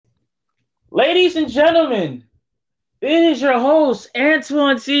Ladies and gentlemen, it is your host,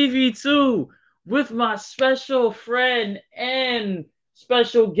 Antoine TV2, with my special friend and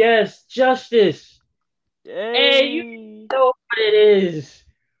special guest, Justice. And you Yay! know what it is.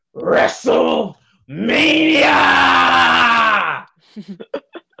 WrestleMania!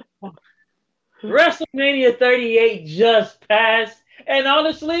 WrestleMania 38 just passed. And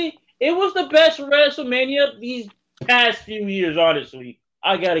honestly, it was the best WrestleMania these past few years, honestly.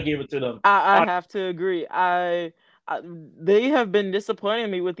 I gotta give it to them. I have to agree. They have been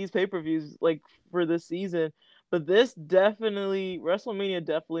disappointing me with these pay-per-views like for this season, but this definitely WrestleMania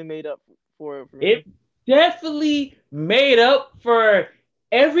definitely made up for it for It me. definitely made up for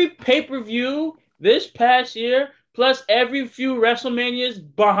every pay per view this past year, plus every few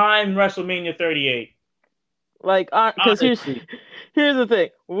WrestleManias behind WrestleMania 38. Like, because Honestly, here's the thing: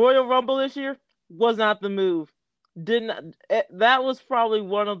 Royal Rumble this year was not the move. Didn't that was probably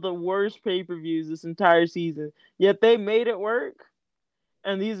one of the worst pay-per-views this entire season. Yet they made it work,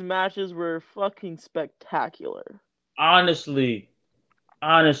 and these matches were fucking spectacular. honestly,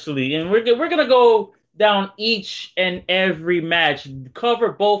 honestly, and we're gonna go down each and every match,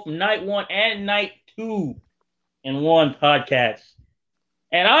 cover both night one and night two in one podcast.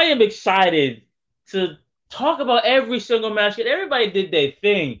 And I am excited to talk about every single match. Everybody did their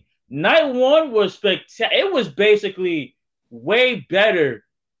thing. Night one was spectacular. It was basically way better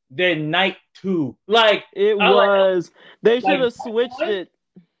than night two. It I like was. They should like have switched it.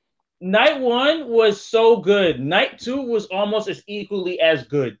 night one was so good. Night two was almost as equally as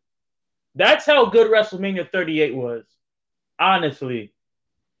good. That's how good WrestleMania 38 was. Honestly,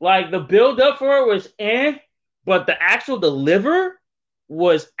 like the build up for it was but the actual deliver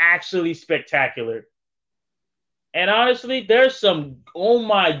was actually spectacular. And honestly, there's some oh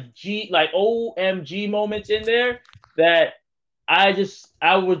my G like OMG moments in there that I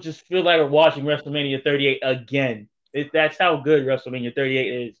would just feel like watching WrestleMania 38 again. That's how good WrestleMania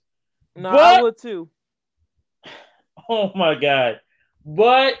 38 is. No, I But would too. oh my god.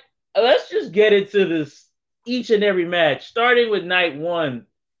 But let's just get into this each and every match, starting with night one.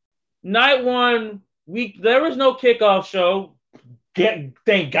 Night one, we there was no kickoff show.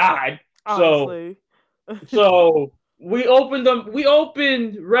 Thank God. So Honestly. So we opened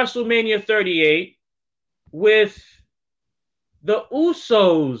WrestleMania 38 with the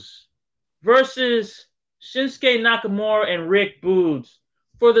Usos versus Shinsuke Nakamura and Rick Boogs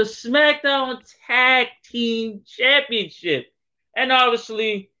for the SmackDown Tag Team Championship. And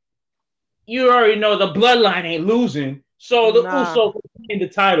obviously, you already know the bloodline ain't losing, so the Nah. Usos win the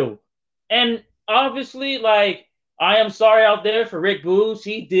title. And obviously, like I am sorry out there for Rick Boogs.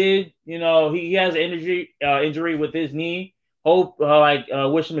 He did, he has an injury with his knee. Hope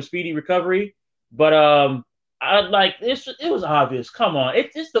wish him a speedy recovery. But I like this. It was obvious. Come on,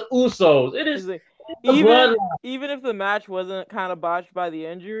 it's the Usos. It's like, It's the even bloodline. even if the match wasn't kind of botched by the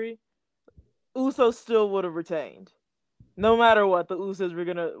injury, Usos still would have retained. No matter what, the Usos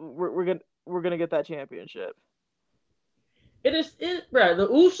we're gonna get that championship. Bruh, the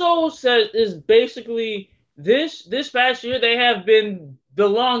Usos says is basically this past year they have been the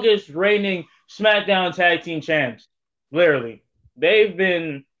longest reigning SmackDown Tag Team champs. Literally, they've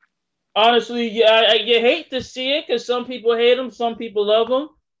been honestly. Yeah, you hate to see it because some people hate them, some people love them,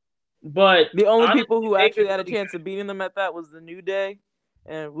 but The only people honestly, who they've been actually had a really chance of beating them at that was the New Day,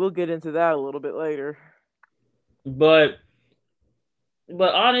 and we'll get into that a little bit later. good.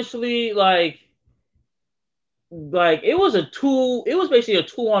 But honestly, it was basically a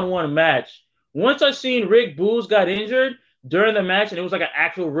 2-on-1 match. Once I seen Rick Boogs got injured during the match, and it was like an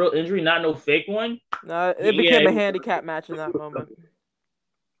actual real injury, not no fake one. It Yeah, became a handicap match in that moment.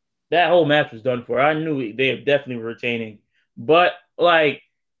 that whole match was done for. I knew they definitely were retaining, but like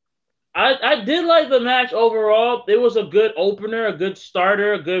I did like the match overall. It was a good opener, a good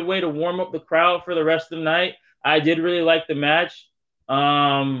starter, a good way to warm up the crowd for the rest of the night. I did really like the match.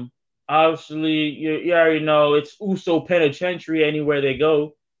 Um, Obviously, you already know it's Uso penitentiary anywhere they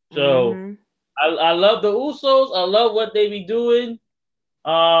go. So Mm-hmm. I love the Usos. I love what they be doing.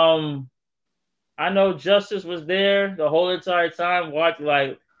 Um, I know Justice was there the whole entire time. Watch,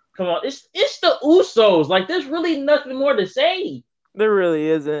 like, come on, it's the Usos. Like, there's really nothing more to say. There really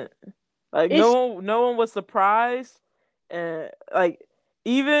isn't. Like It's no one was surprised, and like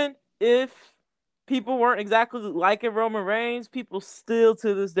even if people weren't exactly liking Roman Reigns, people still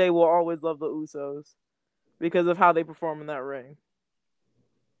to this day will always love the Usos because of how they perform in that ring.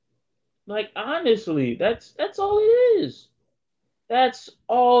 like honestly, that's all it is. That's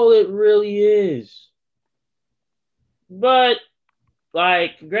all it really is. But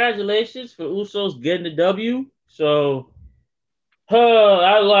like, congratulations for Usos getting the W. So,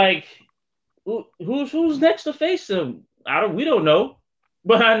 I like. who's next to face them? We don't know,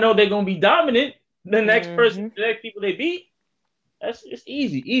 but I know they're gonna be dominant. Mm-hmm. The next people they beat, that's it's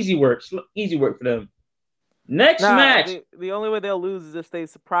easy work, easy work for them. Next Nah, match, the only way they'll lose is if they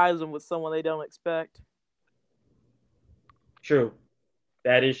surprise them with someone they don't expect. true,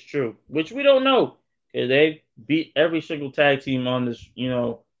 that is true, which we don't know because they beat every single tag team on this,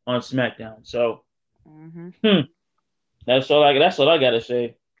 on SmackDown. So Mm-hmm. hmm, that's all I gotta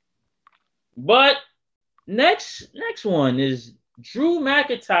say. But next one is Drew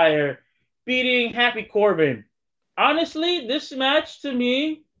McIntyre beating Happy Corbin. Honestly, this match to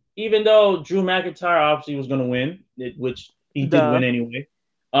me, even though Drew McIntyre obviously was going to win, which he did Duh. win anyway,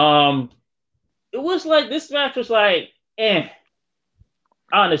 um, it was like this match was like,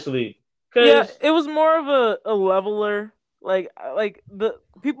 honestly, Yeah, because it was more of a leveler. Like the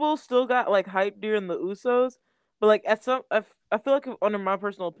people still got like hype during the Usos, but like at some, I feel like under my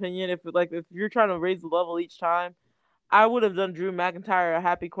personal opinion, if you're trying to raise the level each time, I would have done Drew McIntyre a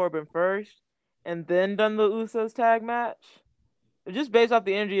Happy Corbin first, and then done the Usos tag match. Just based off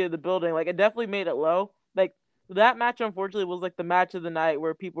the energy of the building, like it definitely made it low. Like that match, unfortunately, was like the match of the night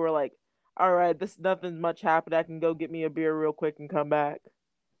where people were like, "All right, this nothing's much happened. I can go get me a beer real quick and come back."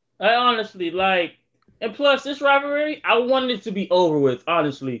 I honestly like, and plus this rivalry, I wanted it to be over with,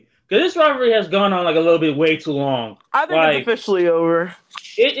 honestly, because this rivalry has gone on like a little bit way too long. I think it's Like officially over.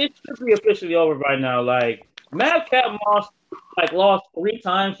 it should be officially over by now. Like Madcap Moss like lost 3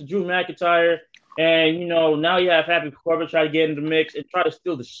 times to Drew McIntyre, and now you have Happy Corbin try to get in the mix and try to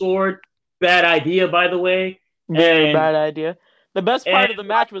steal the sword. Bad idea, by the way. Very And bad idea. The best and part of the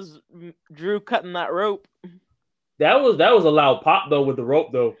match was Drew cutting that rope. that was a loud pop though with the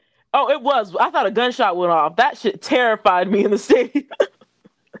rope though. Oh, it was. I thought a gunshot went off. That shit terrified me in the stadium.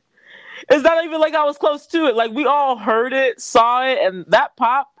 It's not even like I was close to it. Like we all heard it, saw it, and that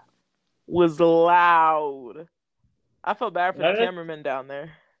pop was loud. I felt bad for the That cameraman down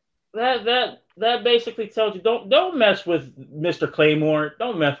there. that basically tells you don't mess with Mr. Claymore.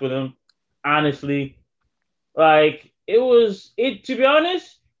 Don't mess with him. Honestly, like it to be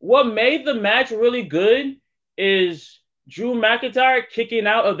honest, what made the match really good is Drew McIntyre kicking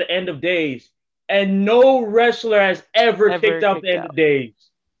out of the end of days. And no wrestler has ever kicked Ever out the kicked end of out. days.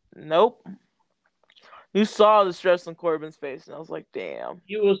 Nope. You saw the stress on Corbin's face, and I was like, damn.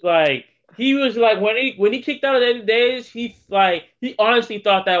 He was like when he kicked out at the end of days, he honestly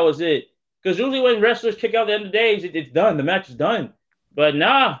thought that was it. Because usually when wrestlers kick out at the end of days, it's done. The match is done. But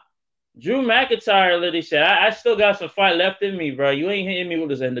nah, Drew McIntyre literally said, I still got some fight left in me, bro. You ain't hitting me with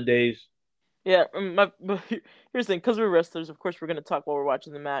this end of days. Yeah, but here's the thing, because we're wrestlers, of course we're gonna talk while we're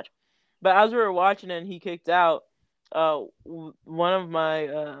watching the match. But as we were watching and he kicked out, one of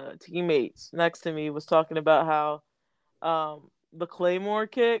my teammates next to me was talking about how the Claymore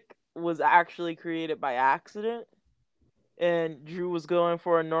kick was actually created by accident, and Drew was going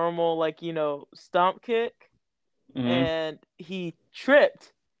for a normal stomp kick, Mm-hmm. and he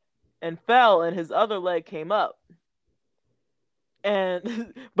tripped and fell, and his other leg came up,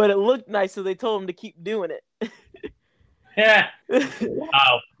 and but it looked nice, so they told him to keep doing it. Yeah.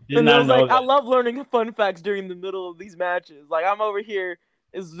 Wow. Did And it not was like, know I that. love learning fun facts during the middle of these matches. Like I'm over here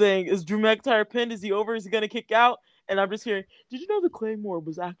is saying, is Drew McIntyre pinned? Is he over? Is he gonna kick out? And I'm just hearing, did you know the Claymore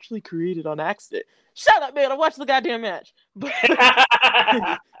was actually created on accident? Shut up, man! I watched the goddamn match. But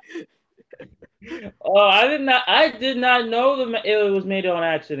Oh, I did not know it was made on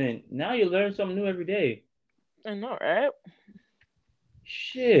accident. Now you learn something new every day. I know, right?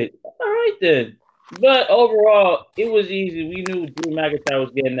 Shit. All right then. But overall, it was easy. We knew Drew McIntyre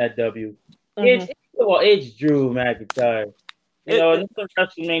was getting that W. Mm-hmm. It's Drew McIntyre. It, it It's a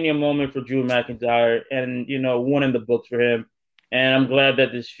WrestleMania moment for Drew McIntyre, and one in the books for him. And I'm glad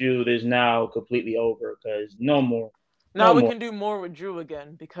that this feud is now completely over because no more, Now no we more. can do more with Drew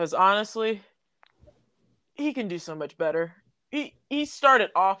again because honestly, he can do so much better. He started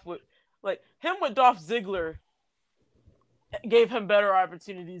off with like him with Dolph Ziggler gave him better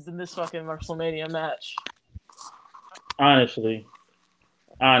opportunities than this fucking WrestleMania match. Honestly,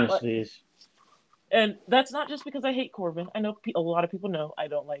 Like, honestly, and that's not just because I hate Corbin. I know a lot of people know I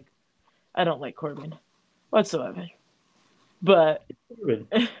don't like Corbin whatsoever. But it's Corbin.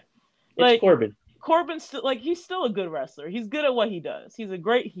 It's like Corbin. Corbin's still like he's still a good wrestler. He's good at what he does. He's a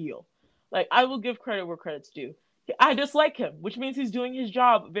great heel. Like I will give credit where credit's due. I dislike him, which means he's doing his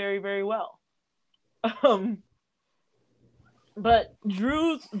job very, very well. Um, but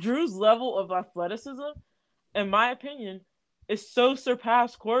Drew's level of athleticism, in my opinion, is so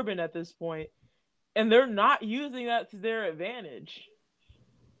surpassed Corbin at this point, and they're not using that to their advantage.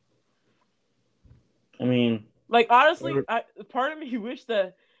 I mean, Like honestly, part of me wish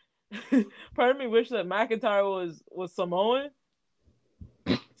that Part of me wish that McIntyre was Samoan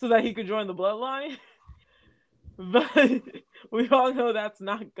so that he could join the bloodline. But we all know that's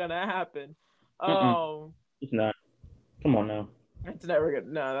not gonna happen. Mm-mm. Um, It's not. Come on now. it's never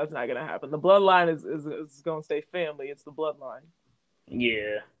gonna. No, that's not gonna happen. The bloodline is gonna stay family. It's the bloodline.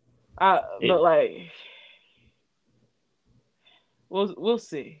 Yeah. But It, like, we'll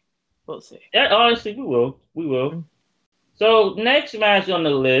see. We'll see. honestly, we will. We will. So next match on the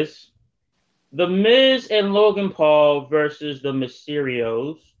list, The Miz and Logan Paul versus the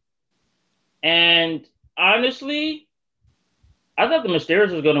Mysterios. And honestly, I thought the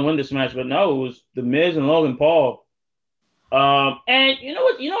Mysterios was going to win this match, but no, it was The Miz and Logan Paul. And you know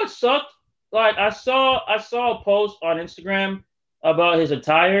what? You know what sucked? Like I saw a post on Instagram about his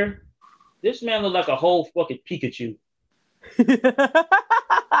attire. This man looked like a whole fucking Pikachu.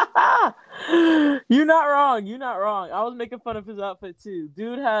 You're not wrong. You're not wrong. I was making fun of his outfit too.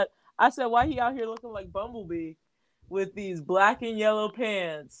 Dude had. I said, why he out here looking like Bumblebee with these black and yellow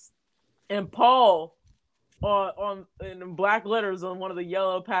pants, and Paul on in black letters on one of the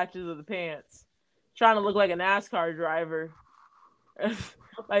yellow patches of the pants, trying to look like a NASCAR driver.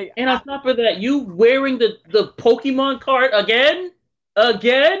 Like, And on top of that, you wearing the Pokemon card again?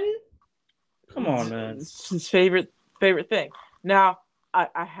 Again? Come on, man. it's his favorite thing. Now, I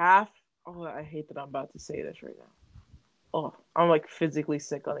have. Oh, I hate that I'm about to say this right now. Oh, I'm like physically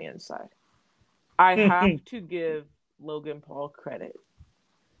sick on the inside. I have to give Logan Paul credit.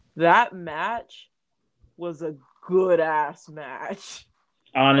 That match was a good ass match.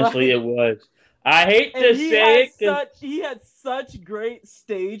 Honestly, Like, it was. I hate and to say it because he had such great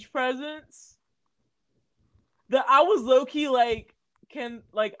stage presence that I was low key like,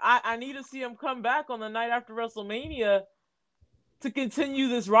 I need to see him come back on the night after WrestleMania to continue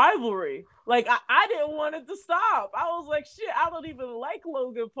this rivalry. Like, I didn't want it to stop. I was like, shit, I don't even like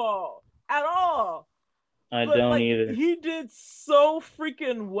Logan Paul at all. I But don't like, either. he did so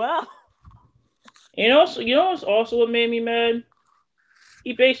freaking well. You know what's also what made me mad?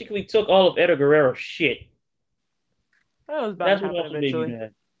 He basically took all of Eddie Guerrero's shit. That was bound to That's what happen also made me eventually.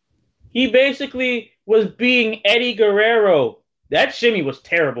 mad. He basically was being Eddie Guerrero. That shimmy was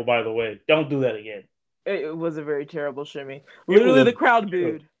terrible, by the way. Don't do that again. It was a very terrible shimmy. It was Literally, the a crowd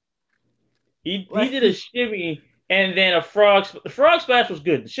terrible. booed. He Like, did a shimmy and then a frog. The frog splash was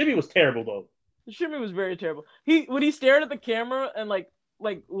good. The shimmy was terrible though. the shimmy was very terrible. When he stared at the camera and like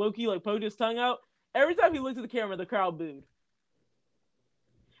Loki like poked his tongue out. Every time he looked at the camera, the crowd booed.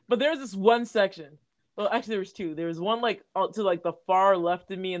 But there's this one section. Well, actually, there was two. There was one like to like the far left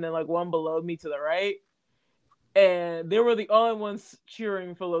of me, and then like one below me to the right. And they were the only ones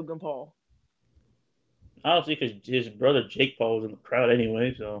cheering for Logan Paul. Honestly, because his brother Jake Paul was in the crowd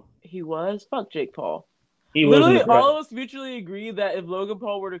anyway, so He was fuck Jake Paul. he was in the Literally, crowd. all of us mutually agreed that if Logan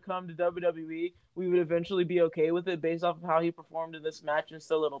Paul were to come to WWE, we would eventually be okay with it based off of how he performed in this match in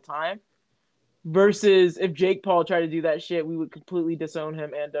so little time. Versus if Jake Paul tried to do that shit, we would completely disown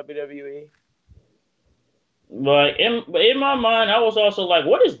him and WWE. But in my mind, I was also like,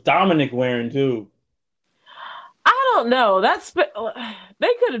 what is Dominic wearing too? I don't know.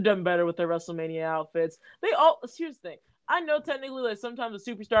 They could have done better with their WrestleMania outfits. Here's the thing. I know technically like sometimes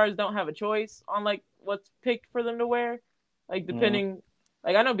the superstars don't have a choice on like what's picked for them to wear. Like Mm. depending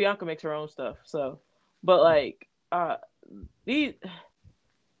like I know Bianca makes her own stuff, so but like these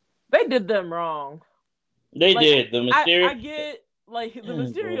they did them wrong. They Like did the I mysterious. get like the Oh, boy.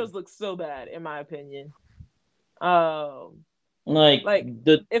 Mysterios look so bad in my opinion. Um Like like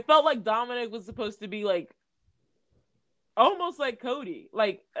the it felt like Dominic was supposed to be like almost like Cody.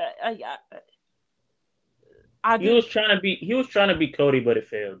 Like I didn't. he was trying to be Cody, but it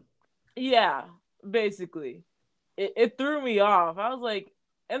failed. Yeah, basically, it threw me off. I was like,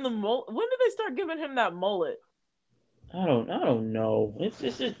 and the mullet. When did they start giving him that mullet? I don't know. It's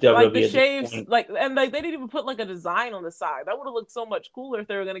just Like the WWE at this shaves, point. like and like they didn't even put like a design on the side. That would have looked so much cooler if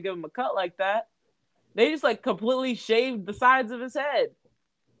they were gonna give him a cut like that. They just like completely shaved the sides of his head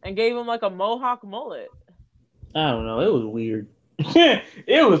and gave him like a mohawk mullet. I don't know. It was weird.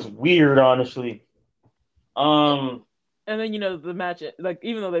 It was weird, honestly. Um, And then the match, like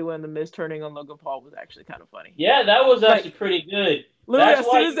even though they win, the Miz turning on Logan Paul was actually kind of funny. yeah, that was actually Like pretty good. literally, That's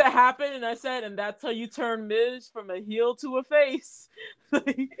as soon why as it happened, and I said, and that's how you turn Miz from a heel to a face.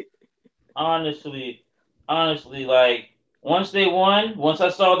 honestly, like once they won, once I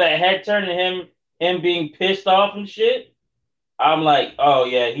saw that head turn and him being pissed off and shit, I'm like, oh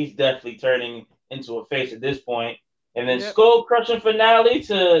yeah, he's definitely turning into a face at this point. And then Yep. skull crushing finale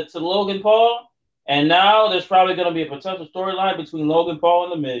to Logan Paul. And now there's probably going to be a potential storyline between Logan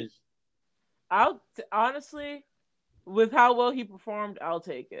Paul and The Miz. Honestly, with how well he performed, I'll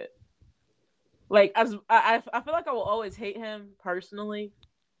take it. Like as I feel like I will always hate him personally,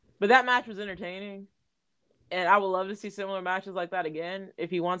 but that match was entertaining, and I would love to see similar matches like that again if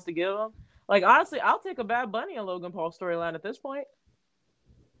he wants to give them. Like honestly, I'll take a Bad Bunny and Logan Paul storyline at this point.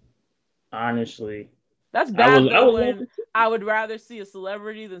 Honestly, That's I bad would I though would love when to see I it. would rather see a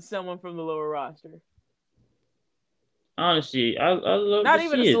celebrity than someone from the lower roster. Honestly, I love to Not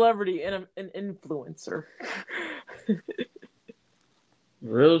even a see it. celebrity, an influencer.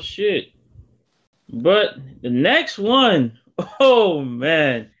 Real shit. But the next one, oh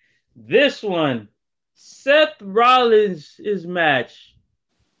man, this one, Seth Rollins' match,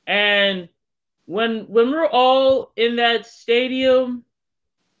 and when we're all in that stadium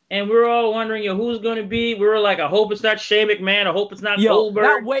and we're all wondering, who's going to be, we were like, I hope it's not Shane McMahon, I hope it's not Yo,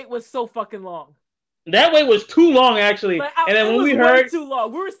 that Goldberg. wait was so fucking long. That wait was too long, actually. And then It when was we way heard, too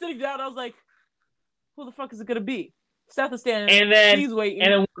long. We were sitting down. I was like, "Who the fuck is it gonna be?" Seth is standing. and then He's waiting.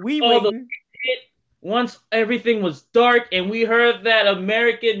 and then We all the waiting. once everything was dark and we heard that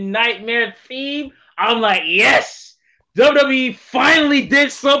American Nightmare theme, I'm like, yes, WWE finally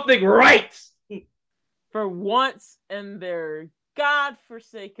did something right. For once in their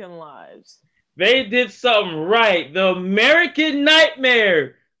godforsaken lives. They did something right. The American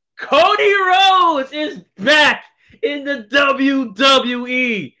Nightmare, Cody Rhodes, is back in the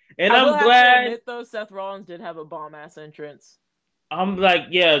WWE. And I will I'm have to glad. admit, though, Seth Rollins did have a bomb ass entrance. I'm like,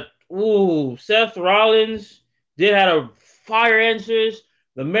 yeah, ooh, Seth Rollins did had a fire entrance.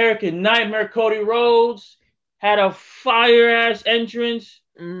 The American Nightmare Cody Rhodes had a fire ass entrance.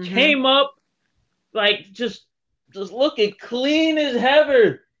 Mm-hmm. Came up like just looking clean as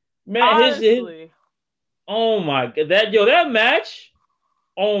ever. Man, his Honestly. oh my god, that match.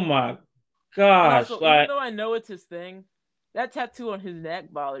 Oh my And gosh, also, even like though I know it's his thing, that tattoo on his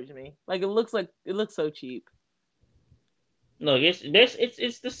neck bothers me. Like it looks so cheap. look,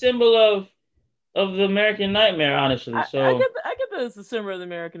 it's the symbol of the American Nightmare, honestly. So I get that it's the symbol of the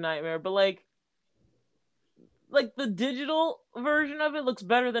American Nightmare, but like the digital version of it looks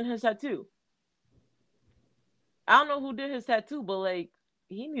better than his tattoo. I don't know who did his tattoo, but like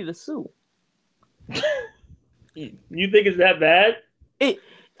he need a sue. you think it's that bad? It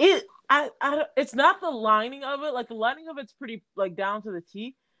I it's not the lining of it. Like the lining of it's pretty like down to the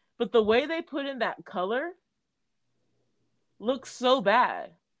T, but the way they put in that color looks so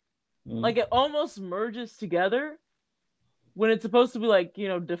bad. Mm. Like it almost merges together when it's supposed to be like,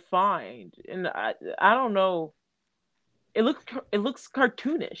 defined. And I don't know. It looks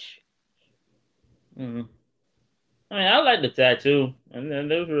cartoonish. Mm. I mean, I like the tattoo, and then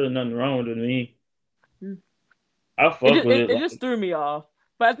there's really nothing wrong with it. Me, I fuck with it. It just threw me off.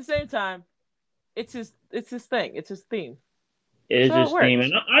 But at the same time, it's his thing. It's his theme. It's So it his theme,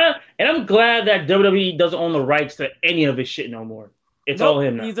 works. and I'm glad that WWE doesn't own the rights to any of his shit no more. It's all Nope,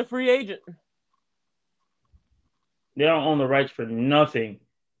 him now. he's a free agent. They don't own the rights for nothing.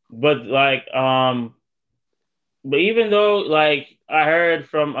 But but even though like I heard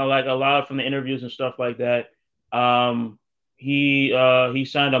from like a lot from the interviews and stuff like that, um, he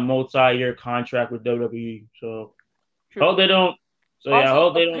signed a multi-year contract with WWE. So hope True. they don't. So yeah, I Also,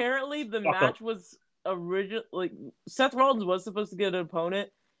 hope they don't apparently the fuck up. match was original. Like Seth Rollins was supposed to get an opponent,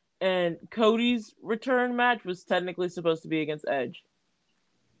 and Cody's return match was technically supposed to be against Edge.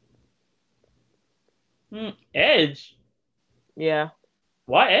 Edge. Yeah,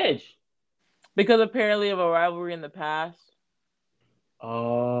 Why Edge? because apparently of a rivalry in the past.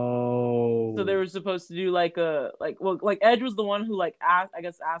 So they Oh. were supposed to do like Edge was the one who like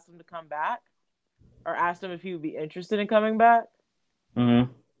asked him to come back or asked him if he would be interested in coming back,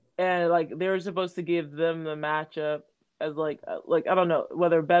 Mm-hmm. and like they were supposed to give them the matchup as like I don't know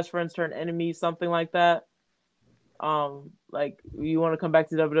whether best friends turn enemies, something like that. Like you want to come back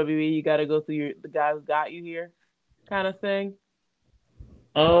to WWE, you got to go through the guy who got you here, kind of thing.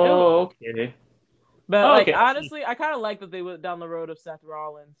 It was, Oh, okay. but Oh, like okay. honestly, I kind of like that they went down the road of Seth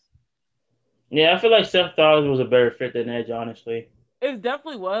Rollins. Yeah, I feel like Seth Rollins was a better fit than Edge, honestly. It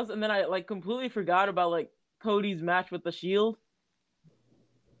definitely was, and then I like completely forgot about like Cody's match with the Shield,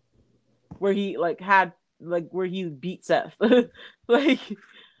 where he like had like where he beat Seth, like,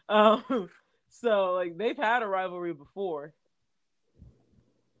 um, so like they've had a rivalry before.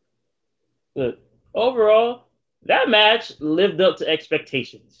 But overall, that match lived up to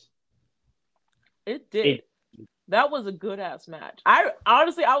expectations. It did. It. That was a good ass match. I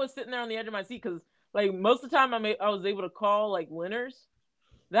honestly I was sitting there on the edge of my seat because like most of the time I was able to call like winners.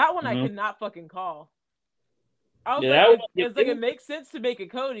 That one I Mm-hmm. could not fucking call. I was Yeah, like, that was, it's like it makes sense to make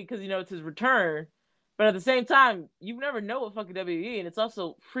it Cody because it's his return, but at the same time, you never know what fucking WWE, and it's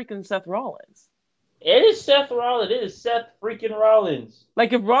also freaking Seth Rollins. It is Seth Rollins. It is Seth freaking Rollins.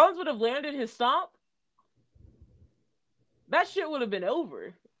 Like if Rollins would have landed his stomp, that shit would have been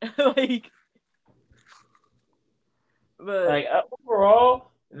over. like, but Like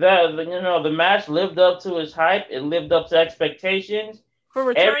overall, the match lived up to its hype. It lived up to expectations. for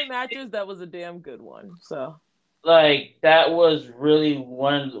Every return matches, that was a damn good one. So like that was really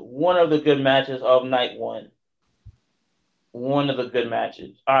one of the good matches of night one. One of the good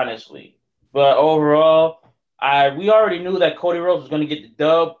matches, honestly. But overall, I we already knew that Cody Rhodes was going to get the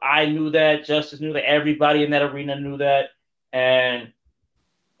dub. I knew that. Justice knew that. Everybody in that arena knew that. And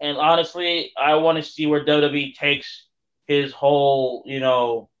and honestly, I want to see where WWE takes his whole,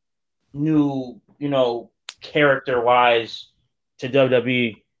 new, character wise to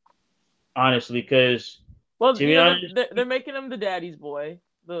WWE. Honestly, because well, to be honest, they're making him the daddy's boy,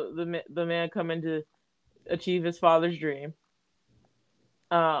 the man coming to achieve his father's dream.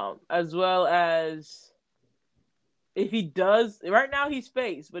 As well as if he does right now he's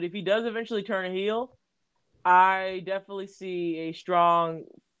face, but if he does eventually turn a heel, I definitely see a strong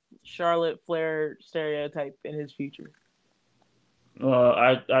Charlotte Flair stereotype in his future.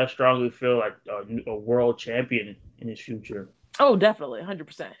 I strongly feel like a world champion in his future. Oh, definitely,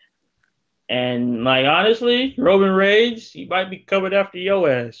 100%. And like honestly, Roman Reigns, he might be coming after your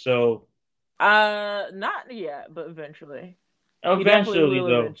ass. So Not yet, but eventually. He definitely eventually, will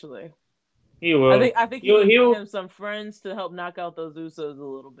though, eventually. he will. I think he He'll needs to get he'll him some friends to help knock out those Usos a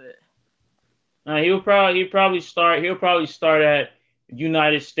little bit. he'll probably start at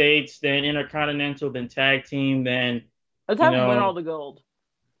United States, then Intercontinental, then Tag Team, then Let's you have him win all know the gold.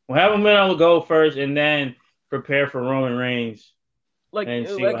 we'll have him in on the go first, and then prepare for Roman Reigns and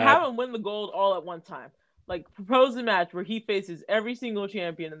see what Have happens. him win the gold all at one time. Like propose a match where he faces every single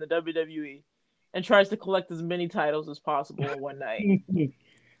champion in the WWE and tries to collect as many titles as possible in one night. It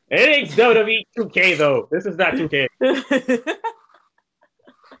ain't WWE 2K though. This is not 2K.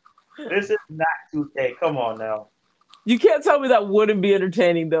 This is not 2K. Come on now. You can't tell me that wouldn't be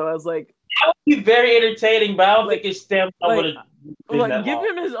entertaining though. I was That would be very entertaining, but I don't think like his stamina would like have been that give long.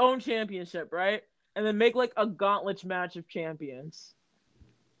 him his own championship, right? And then make like a gauntlet match of champions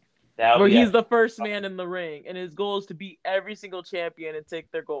That would where be he's actually the first man in the ring and his goal is to beat every single champion and take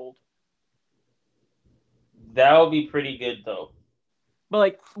their gold. that would be pretty good though. But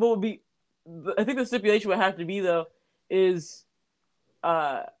like what would be I think the stipulation would have to be though is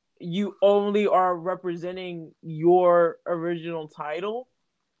uh you only are representing your original title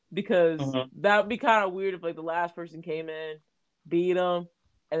because Mm-hmm. that would be kind of weird if like the last person came in, beat him,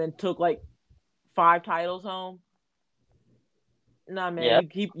 and then took like 5 titles home. Nah, man, Yeah.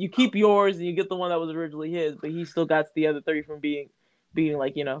 you keep yours and you get the one that was originally his, but he still got the other 3 from being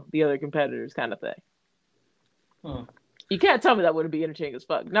like the other competitors kind of thing. Hmm. You can't tell me that wouldn't be entertaining as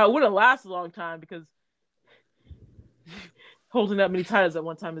fuck. Now it wouldn't last a long time because holding that many titles at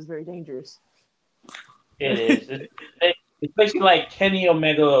one time is very dangerous. It is. Especially like Kenny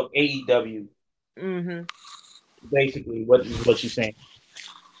Omega of AEW. Mm-hmm. Basically, what she's saying.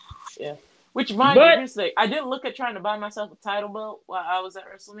 Yeah. Which, mind you, But here's the thing. I didn't look at trying to buy myself a title belt while I was at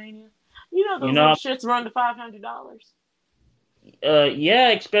WrestleMania. You know you those little know, shits run to $500. yeah,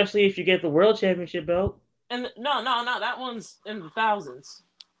 especially if you get the world championship belt. And no, that one's in the thousands.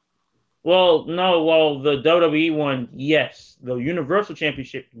 Well, no, well the WWE one, yes. The Universal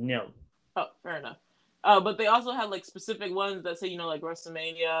Championship, no. Oh, fair enough. But they also had like specific ones that say like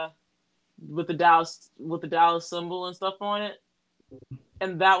WrestleMania with the Dallas symbol and stuff on it,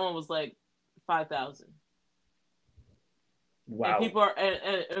 and that one was like 5,000. And Wow. people are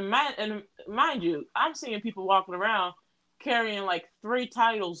and mind you, I'm seeing people walking around carrying like 3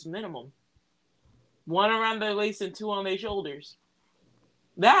 titles minimum, one around their waist and 2 on their shoulders.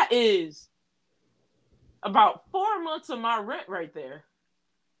 That is about 4 months of my rent right there.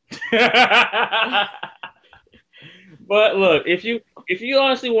 But look, if you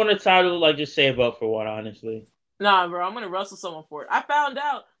honestly want a title, like just save up for one, honestly. Nah, bro, I'm gonna wrestle someone for it. I found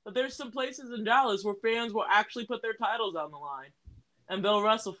out that there's some places in Dallas where fans will actually put their titles on the line and they'll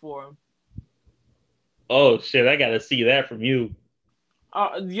wrestle for them. Oh shit, I gotta see that from you.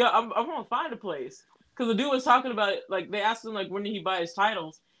 Yeah, I'm gonna find a place because the dude was talking about it. Like they asked him like when did he buy his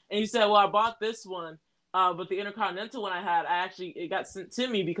titles, and he said, "Well, I bought this one, but the Intercontinental one I had, it got sent to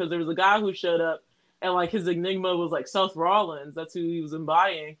me because there was a guy who showed up, and like his enigma was like Seth Rollins. That's who he was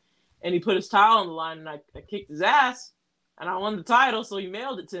embodying, and he put his title on the line, and I kicked his ass, and I won the title, so he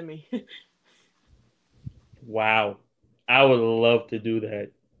mailed it to me. Wow. I would love to do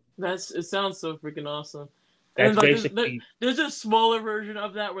that. It sounds so freaking awesome. And then That's like basically there's a smaller version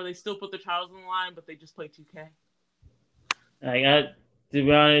of that where they still put their titles on the line, but they just play 2K. like to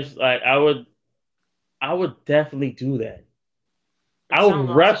be honest, like I would I would definitely do that. It sounds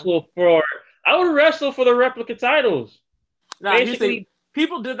awesome. I would wrestle for the replica titles. Nah, here's the Basically,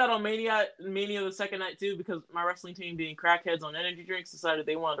 people did that on Mania the second night too, because my wrestling team, being crackheads on energy drinks, decided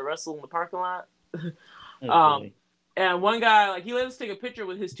they wanted to wrestle in the parking lot. oh um, boy. and one guy, like, he let us take a picture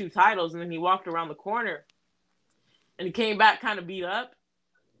with his 2 titles, and then he walked around the corner, and he came back kind of beat up.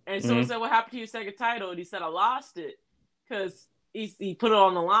 And someone Mm-hmm. said, "What happened to your second title?" And he said, "I lost it because he put it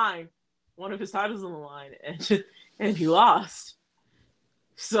on the line, one of his titles on the line, and he lost."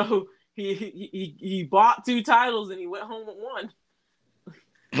 So he bought 2 titles and he went home with one.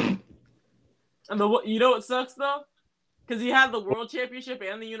 And you know what sucks though? Because he had the World Championship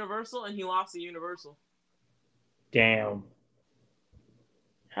and the Universal, and he lost the Universal. Damn.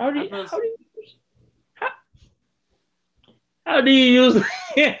 How do I you, feel how do you how, how do you use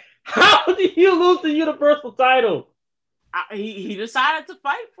how do you lose the Universal title? he decided to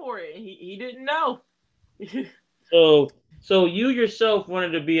fight for it. He didn't know. So you yourself wanted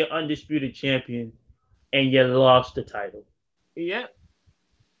to be an undisputed champion and you lost the title. Yep.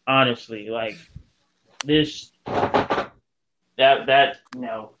 Honestly, like this that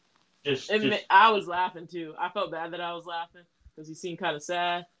no. Just I was laughing too. I felt bad that I was laughing because he seemed kind of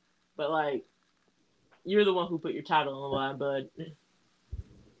sad. But like, you're the one who put your title on the line, bud.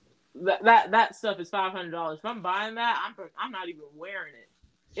 That stuff is $500. If I'm buying that, I'm not even wearing it.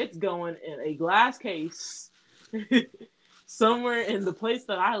 It's going in a glass case somewhere in the place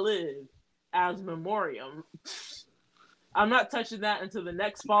that I live as memoriam. I'm not touching that until the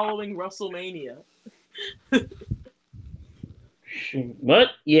next following WrestleMania. but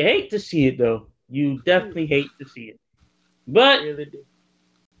you hate to see it though. You definitely hate to see it. But Really do.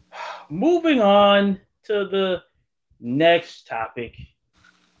 moving on to the next topic.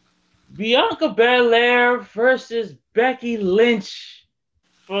 Bianca Belair versus Becky Lynch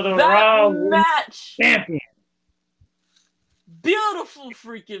for the That Raw Women's match, Champion. beautiful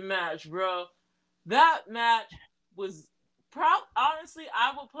freaking match, bro. That match was honestly,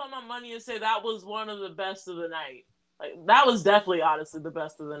 I will put my money and say that was one of the best of the night. Like, that was definitely honestly the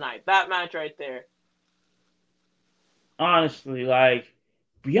best of the night. That match right there. Honestly, like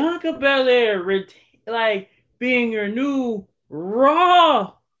Bianca Belair, like being your new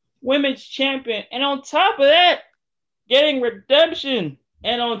Raw Women's Champion, and on top of that, getting redemption,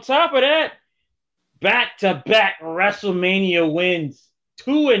 and on top of that, back-to-back WrestleMania wins,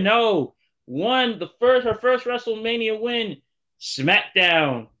 2-0. Won her first WrestleMania win,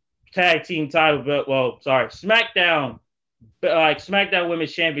 SmackDown Tag Team title belt. Well, sorry, SmackDown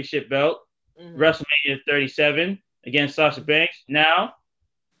Women's Championship belt, Mm-hmm. WrestleMania 37 against Sasha Banks. Now,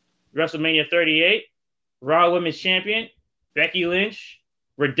 WrestleMania 38, Raw Women's Champion, Becky Lynch,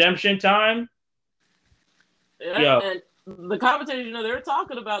 redemption time. Yeah, Yo, and the commentators, they're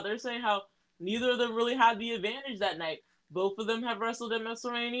talking about, they're saying how neither of them really had the advantage that night. Both of them have wrestled at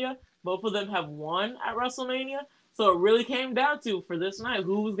WrestleMania. Both of them have won at WrestleMania. So it really came down to, for this night,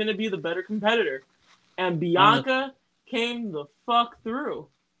 who was going to be the better competitor. And Bianca came the fuck through.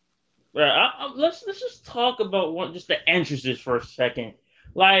 let's just talk about just the entrances for a second.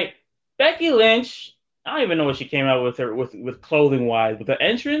 Like Becky Lynch, I don't even know what she came out with clothing wise, but the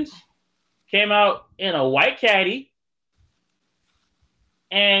entrance came out in a white caddy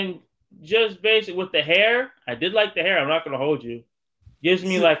and just basically with the hair. I did like the hair. I'm not gonna hold you. Gives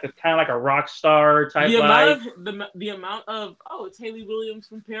me like a kind of like a rock star type The vibe. amount of the amount of, oh, it's Haley Williams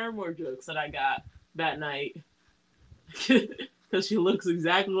from Paramore jokes that I got that night, because she looks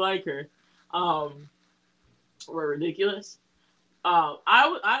exactly like her, were ridiculous.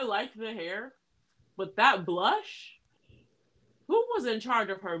 I liked the hair, but that blush, who was in charge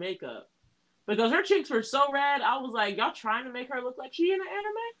of her makeup? Because her cheeks were so red, I was like, y'all trying to make her look like she in an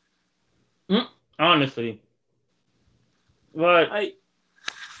anime? Honestly, but Like,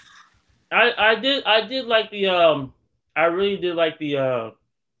 I did like I really did like the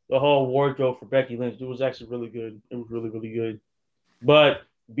whole wardrobe for Becky Lynch. It was actually really good. It was really really good. But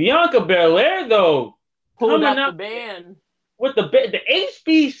Bianca Belair though pulled coming out the up band. with the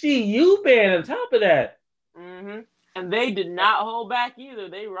HBCU band on top of that. Mm-hmm. And they did not hold back either.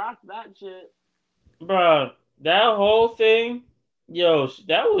 They rocked that shit. Bruh, that whole thing, yo,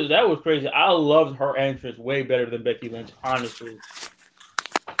 that was crazy. I loved her entrance way better than Becky Lynch, honestly.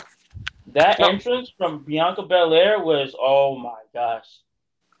 That No, entrance from Bianca Belair was, oh my gosh,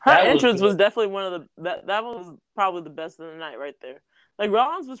 her that was entrance good. was definitely one of that one was probably the best of the night right there. Like,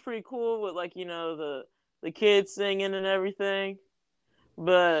 Rollins was pretty cool with, like, the kids singing and everything,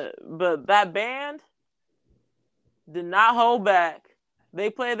 but that band did not hold back. They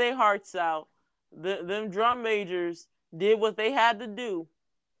played their hearts out. Them drum majors did what they had to do,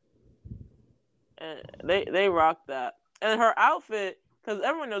 And they rocked that. And her outfit, because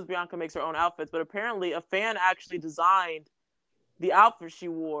everyone knows Bianca makes her own outfits, but apparently a fan actually designed the outfit she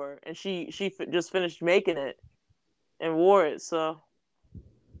wore, and she just finished making it and wore it. So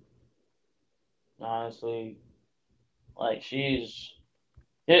Honestly, like she's.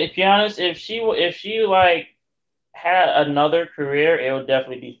 To be honest, if she like had another career, it would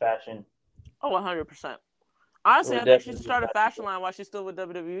definitely be fashion. 100%. It Honestly, would I think she should definitely be start a fashion fashion. line while she's still with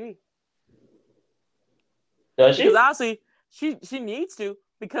WWE. Does Because she? honestly, she needs to,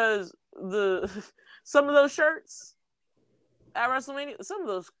 because the some of those shirts at WrestleMania, some of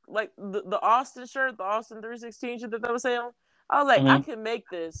those, like the Austin shirt, the Austin 316 shirt that they were saying, I was like, I Mm-hmm. can make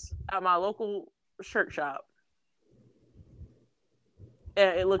this at my local shirt shop,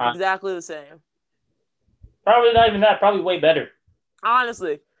 and it looked exactly the same. Probably not even that. Probably way better.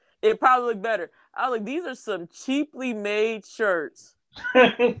 Honestly, it probably looked better. I was like, these are some cheaply made shirts.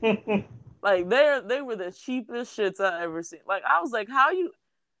 Like they were the cheapest shits I ever seen. Like I was like, how you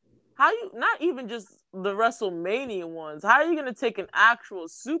not even just the WrestleMania ones? How are you gonna take an actual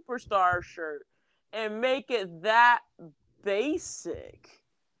superstar shirt and make it that basic?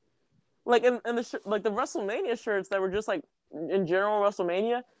 Like in like the WrestleMania shirts that were just like in general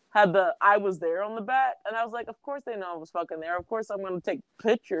WrestleMania had the "I was there" on the back, and I was like, of course they know I was fucking there. Of course I'm gonna take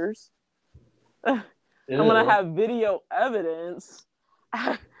pictures. I'm gonna Ew. have video evidence.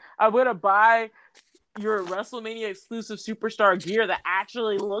 I'm gonna buy your WrestleMania exclusive superstar gear that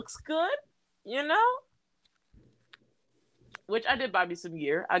actually looks good, you know? Which I did buy me some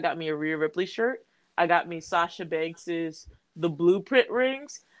gear. I got me a Rhea Ripley shirt. I got me Sasha Banks's the blueprint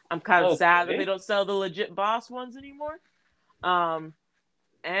rings. I'm kind of sad that they Okay. don't sell the legit boss ones anymore. Um,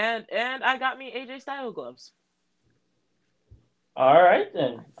 and I got me AJ Styles gloves. All right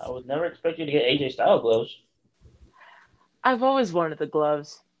then. I would never expect you to get AJ style gloves. I've always wanted the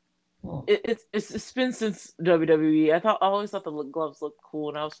gloves. Hmm. It's been since WWE. I always thought the gloves looked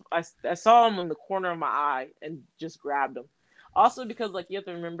cool, and I saw them in the corner of my eye and just grabbed them. Also because like you have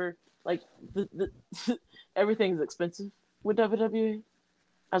to remember like the everything's expensive with WWE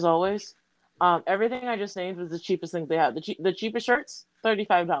as always. Everything I just named was the cheapest thing they had. The cheapest shirts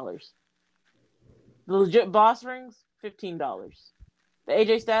 $35. The legit boss rings $15. The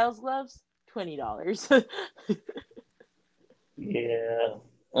AJ Styles gloves $20. Yeah.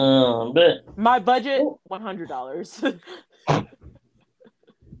 But My budget $100.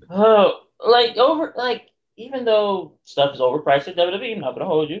 like even though stuff is overpriced at WWE, I'm not gonna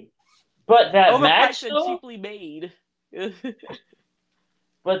hold you. But that Overpriced match and though, cheaply made.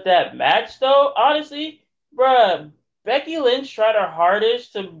 honestly, bruh, Becky Lynch tried her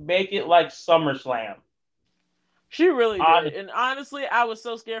hardest to make it like SummerSlam. She really did. Honestly, And honestly, I was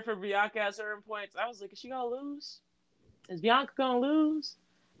so scared for Bianca at certain points. I was like, is she going to lose? Is Bianca going to lose?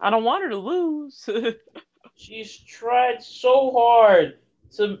 I don't want her to lose. she's tried so hard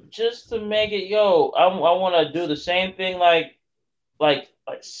to make it. Yo, I want to do the same thing like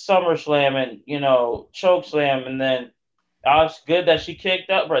SummerSlam and Choke Slam, and then it's good that she kicked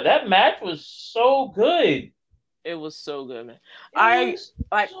up, bro. That match was so good. It was so good, man. It was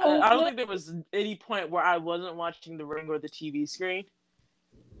so I don't good. think there was any point where I wasn't watching the ring or the TV screen.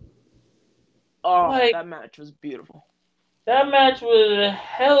 Oh, Like that match was beautiful. that match was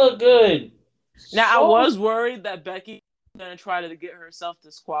hella good. Now I So was worried that Becky was gonna try to get herself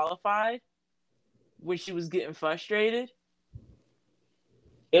disqualified when she was getting frustrated.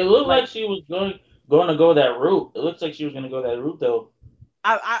 it looked like Like she was going to go that route. It looks like she was going to go that route though.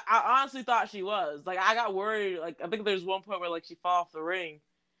 I honestly thought she was. Like I got worried. Like I think there's one point where like she fell off the ring,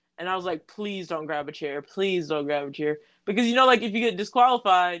 and I was like, please don't grab a chair. Please don't grab a chair, because like if you get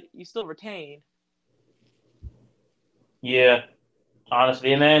disqualified, you still retain. Yeah,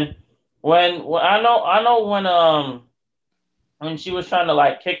 honestly. And then when I know when she was trying to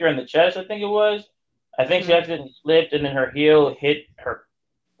like kick her in the chest, I think it was. I think she Mm-hmm. accidentally slipped, and then her heel hit her,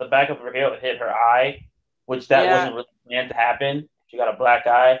 the back of her heel hit her eye, which that Yeah, wasn't really planned to happen. She got a black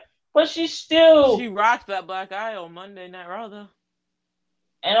eye, but she she still, rocked that black eye on Monday Night Raw though.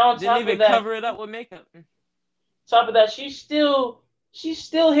 and on Didn't even cover it up with makeup. top of that, she still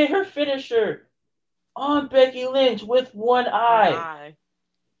hit her finisher on Becky Lynch with one One eye, eye.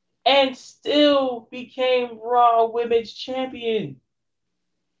 and still became Raw Women's Champion.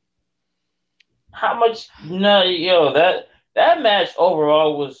 How much? No, yo, that match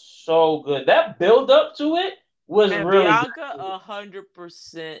overall was so good. That build up to it was Man, really Bianca good.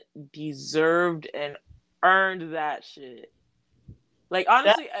 100% deserved and earned that shit. Like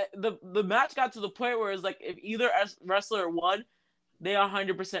That honestly, the match got to the point where it's like if either wrestler won, they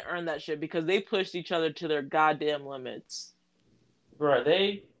 100% earned that shit because they pushed each other to their goddamn limits. bro,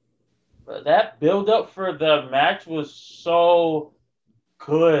 that build up for the match was so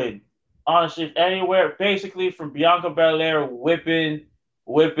good. Honestly, anywhere basically from Bianca Belair whipping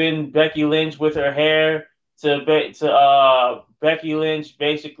Becky Lynch with her hair to Becky Lynch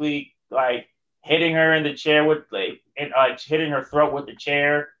basically like hitting her in the chair with hitting her throat with the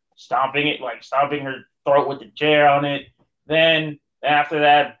chair, stomping her throat with the chair on it. Then after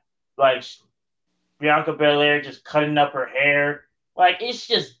that, like Bianca Belair just cutting up her hair. Like it's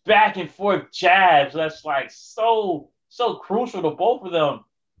just back and forth jabs. That's like so crucial to both of them.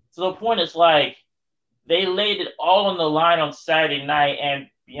 To the point it's like they laid it all on the line on Saturday night, and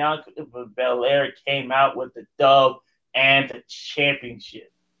Bianca Belair came out with the dub and the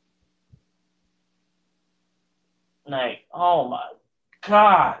championship. Like, oh my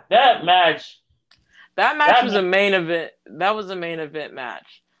god, that match. That match That was a main event. That was a main event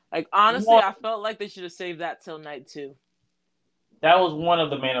match. Like honestly, one, I felt like they should have saved that till night 2. that was one of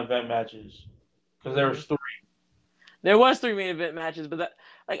the main event matches because there was three. There was 3 main event matches, but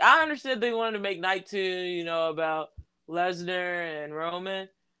I understood they wanted to make night 2, about Lesnar and Roman,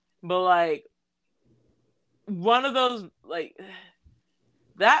 but like one of those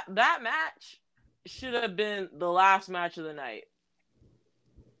that match should have been the last match of the night.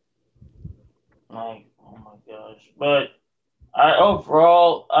 Like, oh my gosh! But I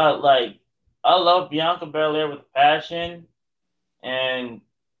love Bianca Belair with passion, and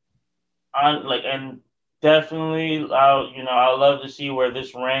and definitely I love to see where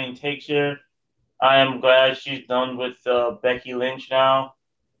this reign takes her. I am glad she's done with Becky Lynch now.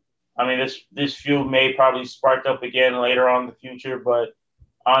 I mean, this feud may probably spark up again later on in the future, but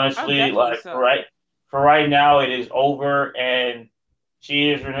Oh, honestly, definitely like so. for right now, it is over, and she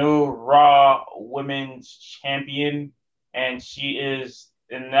is her new Raw Women's Champion, and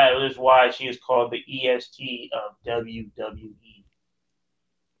that is why she is called the EST of WWE.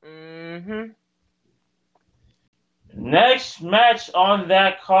 Mm-hmm. Next match on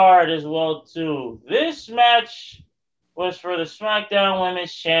that card as well too. This match was for the SmackDown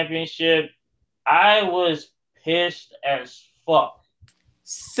Women's Championship. I was pissed as fuck.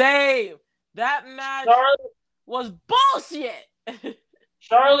 Same. That match Charlotte, was bullshit.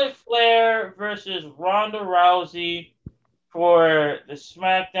 Charlotte Flair versus Ronda Rousey for the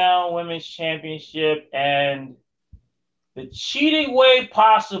SmackDown Women's Championship, and the cheating way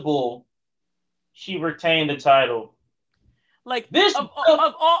possible, she retained the title. Like This of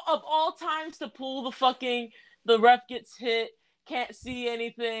all times to pull the ref gets hit, can't see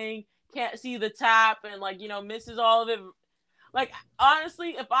anything, can't see the tap, and misses all of it. Like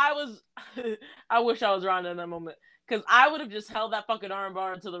honestly, if I was, I wish I was Ronda in that moment because I would have just held that fucking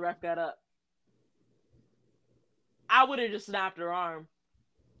armbar until the ref got up. I would have just snapped her arm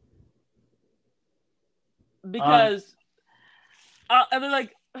because, and then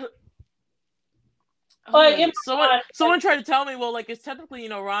someone tried to tell me, well, it's technically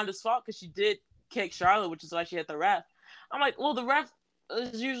Ronda's fault because she did kick Charlotte, which is why she hit the ref. I'm like, well, the ref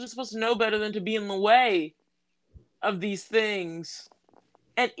is usually supposed to know better than to be in the way of these things,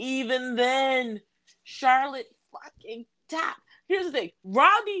 and even then, Charlotte fucking tapped. Here's the thing,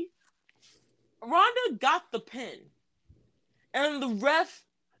 Ronda got the pin, and the ref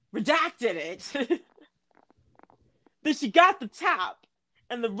redacted it. Then she got the tap,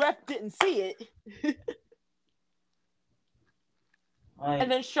 and the ref didn't see it.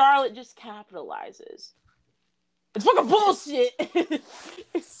 And then Charlotte just capitalizes. It's fucking bullshit.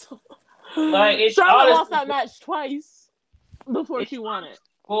 It's so... Charlotte lost that match twice before she won it.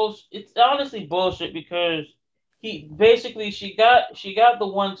 It's honestly bullshit because she got the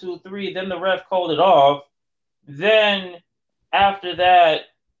 1, 2, 3. Then the ref called it off. Then after that,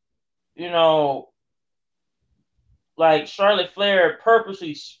 Charlotte Flair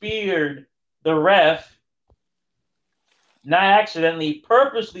purposely speared the ref. Not accidentally,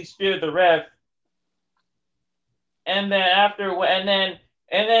 purposely speared the ref. And then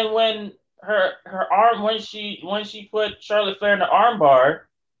when her arm when she put Charlotte Flair in the armbar,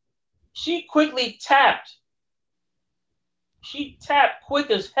 she quickly tapped. She tapped quick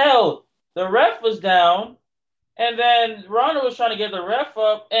as hell. The ref was down, and then Ronda was trying to get the ref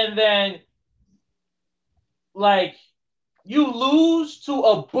up, and then you lose to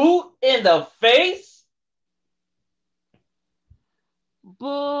a boot in the face.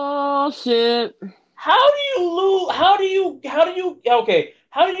 Bullshit. How do you lose? How do you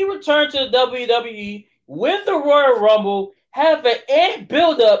return to the WWE, win the Royal Rumble, have an end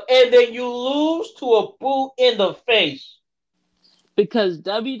build up, and then you lose to a boot in the face? Because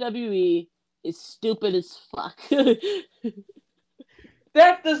WWE is stupid as fuck.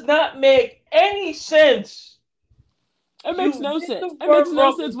 That does not make any sense. It makes You no did sense. the It makes Royal no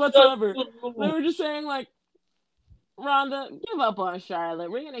Rumble sense just whatsoever. to They were just lose. saying like, Rhonda, give up on Charlotte.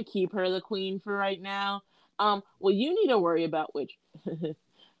 We're gonna keep her the queen for right now. Well, you need to worry about which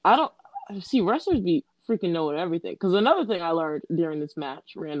I don't see wrestlers be freaking knowing everything. Because another thing I learned during this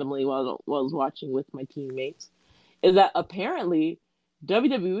match randomly while I was watching with my teammates is that apparently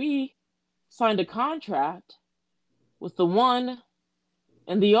WWE signed a contract with the one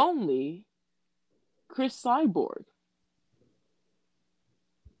and the only Chris Cyborg.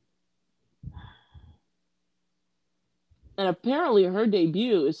 And apparently her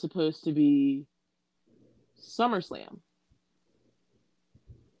debut is supposed to be SummerSlam.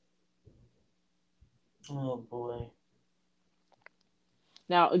 Oh boy.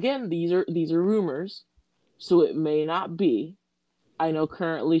 Now again, these are rumors, so it may not be. I know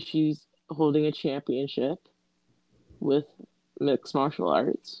currently she's holding a championship with mixed martial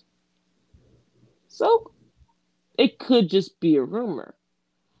arts. So it could just be a rumor.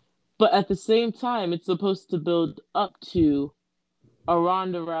 But at the same time, it's supposed to build up to a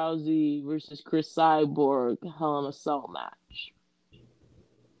Ronda Rousey versus Chris Cyborg Hell in a Cell match.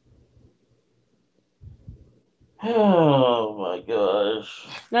 Oh my gosh.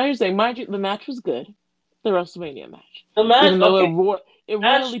 Now you're saying, mind you, the match was good, the WrestleMania match, The match, even though okay, it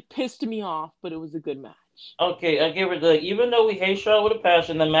match, royally pissed me off, but it was a good match. okay. I give it like even though we hate Charlotte with a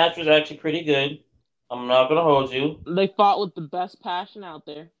passion, the match was actually pretty good. I'm not gonna hold you, They fought with the best passion out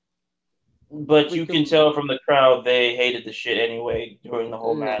there. but you can Freaking tell from the crowd they hated the shit anyway during the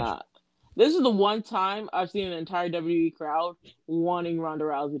whole match. nah. This is the one time I've seen an entire WWE crowd wanting Ronda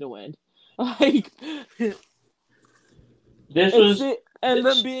Rousey to win. Like This it's was it, and them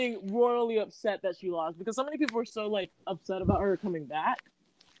this. being royally upset that she lost because so many people were so like upset about her coming back.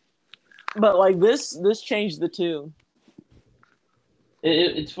 But like this changed the tune.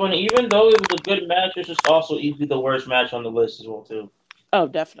 It's funny, even though it was a good match, it's just also easily the worst match on the list as well too. Oh,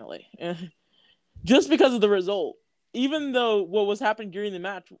 definitely. Just because of the result. Even though what was happening during the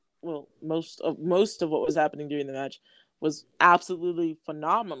match, well, most of what was happening during the match was absolutely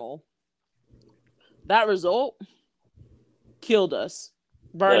phenomenal. That result killed us,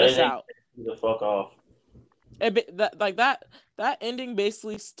 burned us They out. the fuck off. That ending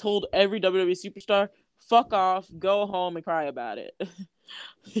basically told every WWE superstar, "Fuck off, go home and cry about it."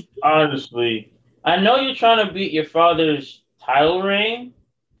 Honestly, I know you're trying to beat your father's title reign,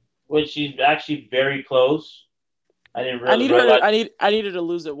 which she's actually very close. I didn't I really need her. realize. I needed to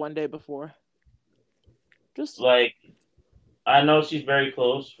lose it one day before. Just Like, I know she's very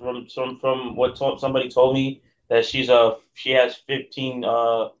close from what somebody told me that she has 15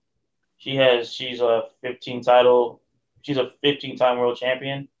 she's a 15 title she's a 15-time world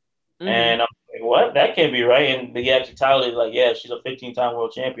champion. mm-hmm. And I'm like, what? That can't be right. And the actual title is like, yeah, she's a 15-time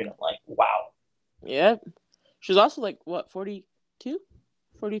world champion. I'm like, wow. Yeah. She's also like what 42,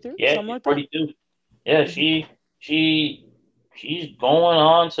 43, Yeah, something she's like that. 42. Yeah, Mm-hmm. she she's going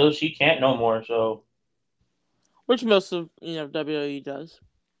on till she can't no more. So Which most of WWE does,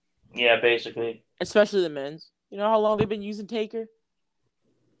 yeah, basically. especially the men's. You know how long they've been using Taker.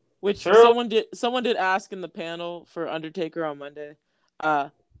 Which True. someone did ask in the panel for Undertaker on Monday, uh,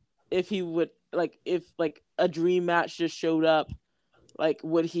 if he would if like a dream match just showed up, like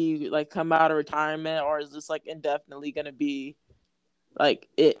would he like come out of retirement or is this like indefinitely gonna be like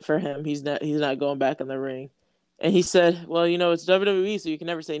it for him? He's not going back in the ring. And he said, well, it's WWE, so you can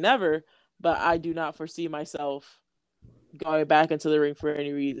never say never, but I do not foresee myself going back into the ring for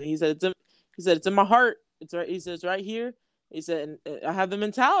any reason. He said it's in my heart. It's right. He said it's right here. He said and I have the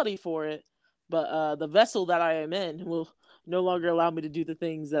mentality for it, but the vessel that I am in will no longer allow me to do the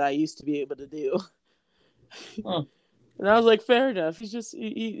things that I used to be able to do. Hmm. And I was like, fair enough.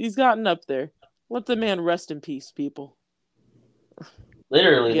 He's gotten up there. Let the man rest in peace, people.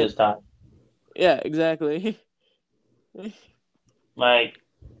 Literally Get this time. Yeah, exactly. Like,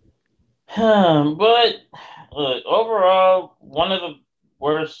 but look, overall, one of the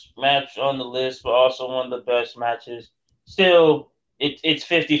worst match on the list, but also one of the best matches. Still, it's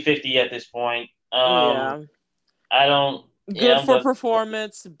 50-50 at this point. Yeah, I don't. Yeah, good I'm for gonna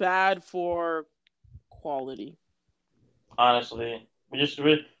performance, bad for quality. honestly.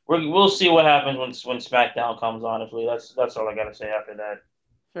 We'll see what happens when SmackDown comes. Honestly, that's all I gotta say after that.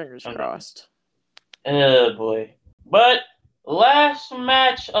 Fingers And then, crossed. oh boy. But last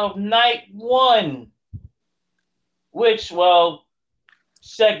match of night one, which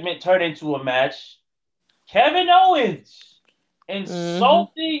segment turned into a match. Kevin Owens Mm-hmm.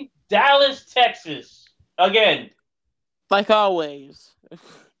 insulting Dallas, Texas again, Like always.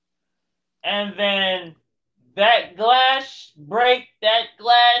 and then that glass break, that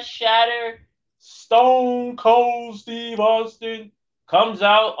glass shatter. Stone Cold Steve Austin comes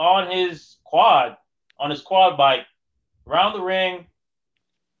out on his quad bike, around the ring,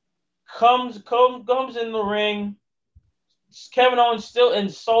 comes in the ring. Kevin Owens still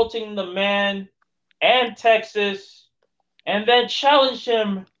insulting the man and Texas, and then challenged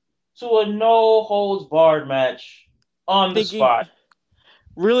him to a no holds barred match on the Thinking, spot.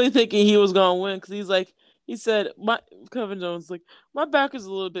 really thinking he was gonna win because he said my Kevin Jones like my back is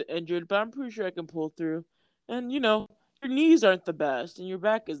a little bit injured, but I'm pretty sure I can pull through. And your knees aren't the best, and your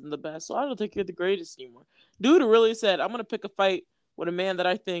back isn't the best, so I don't think you're the greatest anymore. Dude really said, I'm gonna pick a fight with a man that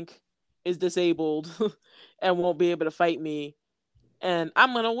I think is disabled and won't be able to fight me, and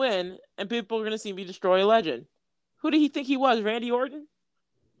I'm gonna win, and people are gonna see me destroy a legend. Who did he think he was, Randy Orton?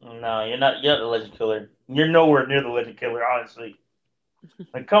 No, you're not. You're not the Legend Killer. You're nowhere near the Legend Killer, honestly.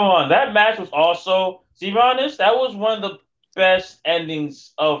 Like, come on, that match was also. To be honest, that was one of the best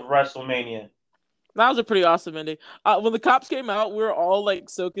endings of WrestleMania. That was a pretty awesome ending. When the cops came out, we were all like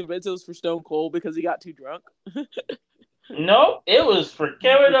so convinced it was for Stone Cold because he got too drunk. No, it was for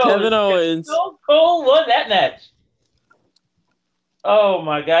Kevin Kevin Owens. Owens. Stone Cold won that match. Oh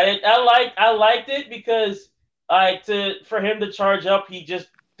my god, I liked it because for him to charge up,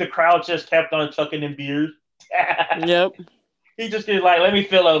 the crowd just kept on chucking in beers. Yep. He just did like, let me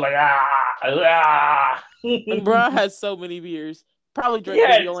feel it, like ah. And bruh has so many beers. Probably He drank had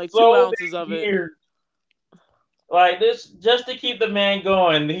maybe only two so ounces of many it. beers. Like this, just to keep the man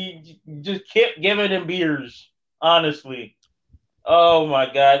going, he just kept giving him beers. Honestly, oh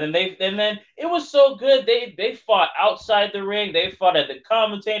my god! And then it was so good. They fought outside the ring. They fought at the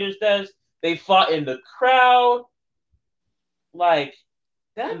commentators' desk. They fought in the crowd. Like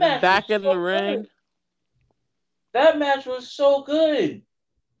that And then match was back in so the good. ring. That match was so good.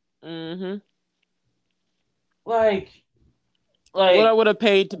 Mm-hmm. Like What I like would have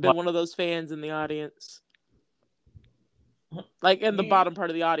paid to be one of those fans in the audience. Like in the you. bottom part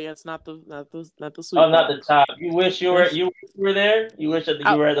of the audience, not the Oh, sweet not the box. top. You wish you were there. You wish that you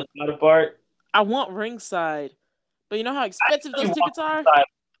I were at the bottom part. I want ringside. But you know how I expensive really those want tickets are? the side,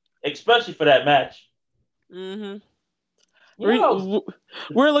 especially for that match. Mm-hmm. You know,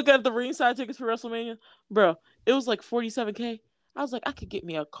 We're looking at the ringside tickets for WrestleMania. Bro, it was like 47K. I was like, I could get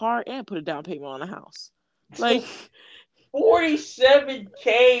me a car and put a down payment on a house. Like,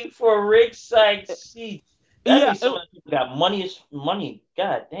 47K for ringside seats. That yeah, means some of the people got money.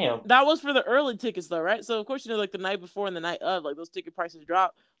 God damn. that was for the early tickets though, right? So of course like the night before and the night of, like those ticket prices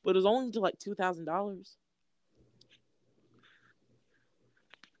dropped, but it was only to like $2,000.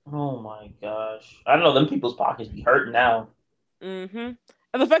 Oh my gosh. I don't know. Them people's pockets be hurting now. Mm-hmm.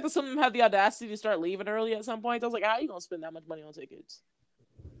 And the fact that some of them had the audacity to start leaving early at some point, I was like, how are you gonna spend that much money on tickets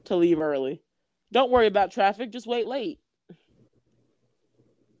to leave early? Don't worry about traffic, just wait late.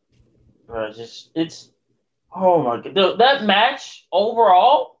 Bro, it's oh my god. That match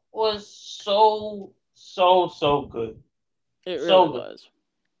overall was so good. It really So good. was.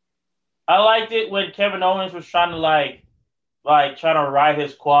 I liked it when Kevin Owens was trying to like trying to ride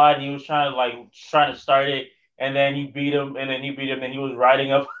his quad. He was trying to start it, and then he beat him, and he was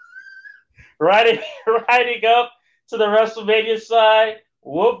riding up, riding riding up to the WrestleMania side,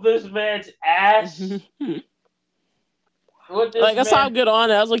 whoop this man's ass. What this Like I saw man? him get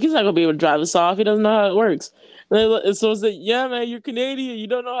on it. I was like, he's not gonna be able to drive us off. He doesn't know how it works. And so it's like, yeah, man, you're Canadian. You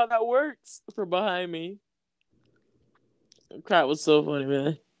don't know how that works. From behind me, the crowd was so funny,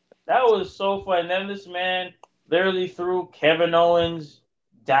 man. That was so fun. And then this man literally threw Kevin Owens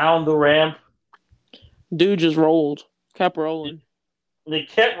down the ramp. Dude just rolled, kept rolling. They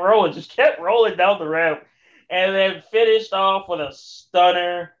kept rolling, just kept rolling down the ramp, and then finished off with a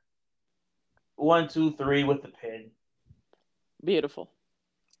stunner 1, 2, 3 with the pin. Beautiful.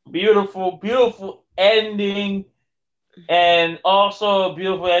 Beautiful, beautiful ending. And also a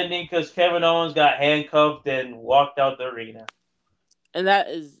beautiful ending because Kevin Owens got handcuffed and walked out the arena. And that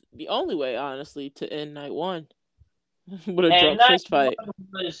is the only way, honestly, to end night one with a And drunk night fist fight.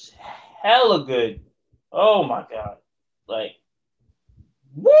 one was hella good. Oh my god. Like,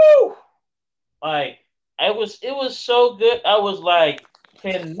 woo! Like, it was so good. I was like,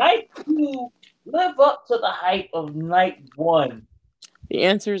 can night two live up to the hype of night one? The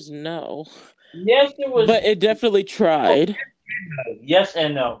answer is no, Yes, it was. but it definitely tried. Yes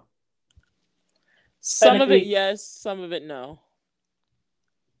and no. Some of it, Technically, yes. Some of it, no.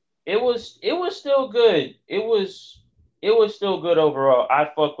 it was still good. It was still good overall. I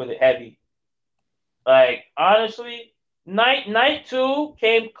fuck with it heavy. Like honestly, night two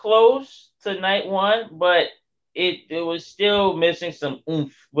came close to night one, but it was still missing some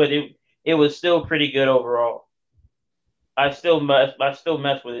oomph. But it was still pretty good overall. I still mess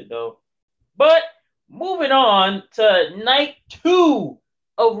with it though. But moving on to night 2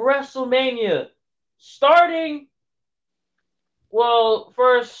 of WrestleMania, starting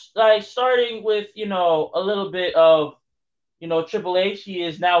first, like starting with a little bit of Triple H. He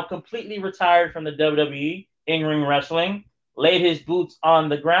is now completely retired from the WWE in-ring wrestling. Laid his boots on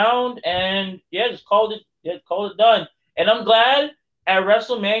the ground and just called it. Yeah, called it done. And I'm glad at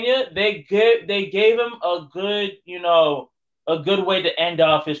WrestleMania they gave him a good a good way to end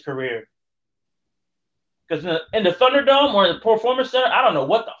off his career. Because in the Thunderdome or the Performance Center, I don't know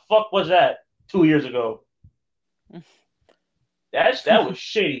what the fuck was that 2 years ago. That was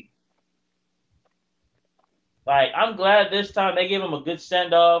shitty. Like, I'm glad this time they gave him a good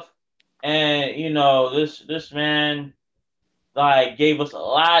send off, and this man like gave us a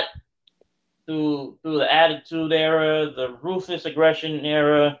lot through the Attitude Era, the Ruthless Aggression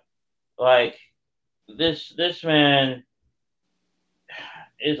Era. Like, this man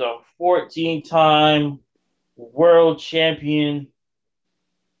is a 14-time world champion.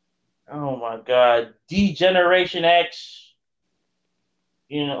 Oh my god, D-Generation X.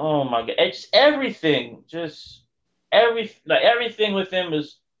 Oh my god, it's everything. Just everything with him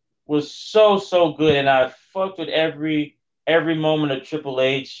was so good, and I fucked with every moment of Triple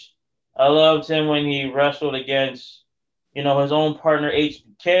H. I loved him when he wrestled against his own partner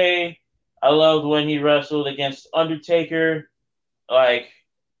HBK. I loved when he wrestled against Undertaker. Like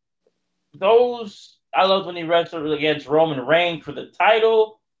those, I loved when he wrestled against Roman Reigns for the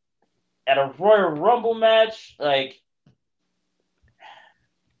title at a Royal Rumble match. Like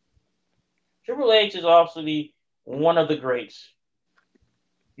Triple H is obviously one of the greats.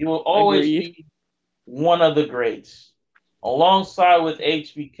 He will always Agreed. be one of the greats, alongside with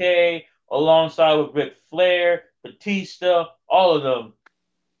HBK, alongside with Ric Flair, Batista, all of them.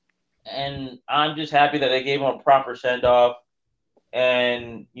 And I'm just happy that they gave him a proper send off,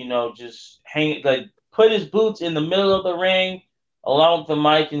 and just put his boots in the middle of the ring, along with the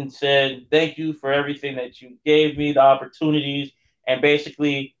mic, and said, "Thank you for everything that you gave me, the opportunities, and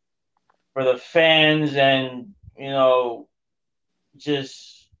basically for the fans, and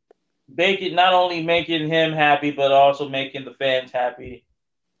just not only making him happy, but also making the fans happy,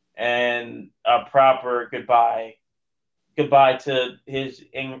 and a proper goodbye to his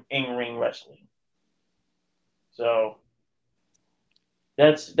in-ring wrestling." So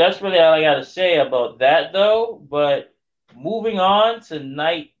that's really all I got to say about that, though. But moving on to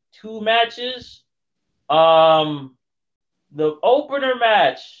night 2 matches, um, the opener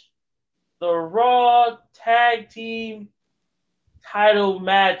match, the Raw Tag Team Title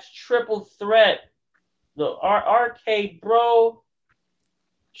match, triple threat, the RK Bro,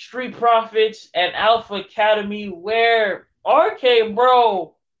 Street Profits, and Alpha Academy, where RK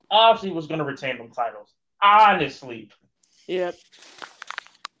Bro obviously was going to retain them titles. Honestly. Yep.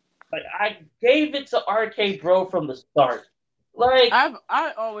 Like, I gave it to RK Bro from the start. Like,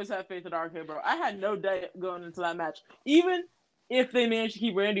 I always had faith in RK Bro. I had no doubt going into that match. Even if they managed to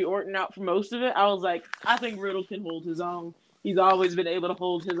keep Randy Orton out for most of it, I was like, I think Riddle can hold his own. He's always been able to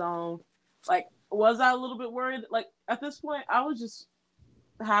hold his own. Like, was I a little bit worried? Like, at this point, I was just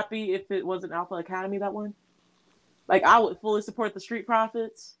happy if it wasn't Alpha Academy that won. Like, I would fully support the Street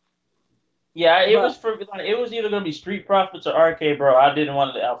Profits. yeah, But it was either gonna be Street Profits or RK Bro. I didn't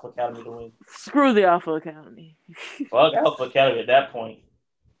want the Alpha Academy to win. screw the Alpha Academy. Fuck Alpha Academy at that point.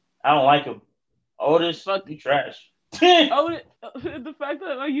 I don't like him. Otis, Fuck. you trash. Oh, the fact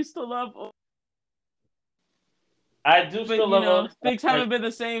that I used to love, I do but still love Otis things haven't been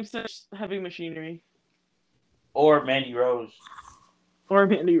the same since Heavy Machinery or Mandy Rose. or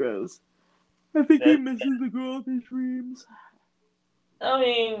Mandy Rose. I think he That misses the girl of his dreams. I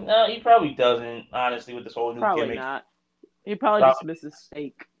mean, he probably doesn't. Honestly, with this whole new Probably gimmick, not. He probably just probably misses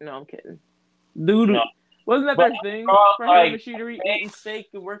steak. No, I'm kidding. Dude, no. wasn't that But their thing overall, for Heavy like, Machinery? Eating steak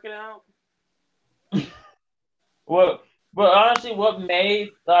and working out? what? But honestly, what made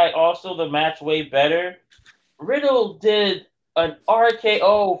like also the match way better? Riddle did an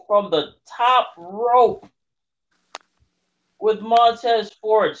RKO from the top rope with Montez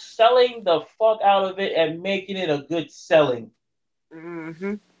Ford, selling the fuck out of it and making it a good selling.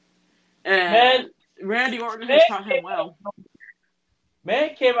 Mm-hmm. Man, And Randy Orton man has taught came him well.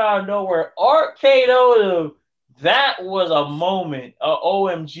 Man came out of nowhere, RKO'd him. That was a moment, a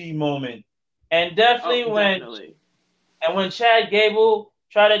OMG moment, and Oh, definitely definitely. when Chad Gable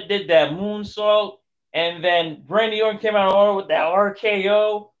tried to did that moonsault, and then Randy Orton came out of nowhere with that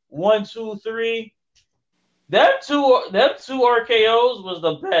RKO 1, 2, 3. Them two RKO's was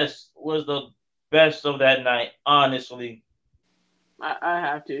the best of that night, honestly. I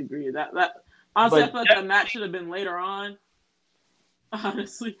have to agree that honestly I But feel like the match should have been later on.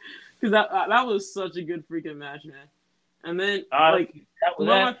 Honestly, because that was such a good freaking match, man. And then like Honestly, one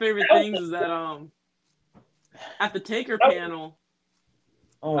of my favorite that things is that at the Taker was, panel,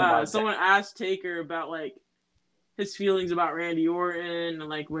 oh my god. someone asked Taker about like his feelings about Randy Orton and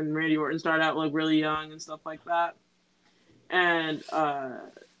like when Randy Orton started out like really young and stuff like that. And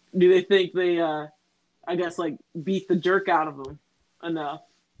do they think they I guess like beat the jerk out of him enough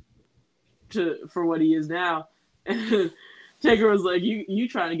for what he is now? And Taker was like, "You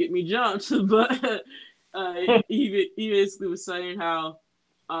trying to get me jumped?" But he basically was saying how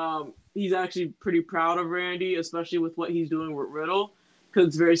he's actually pretty proud of Randy, especially with what he's doing with Riddle, because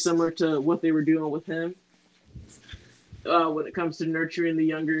it's very similar to what they were doing with him when it comes to nurturing the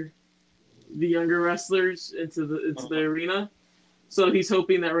younger wrestlers into the arena. So he's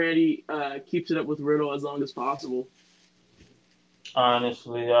hoping that Randy keeps it up with Riddle as long as possible.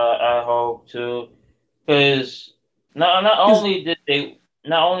 Honestly, I hope too, because not only did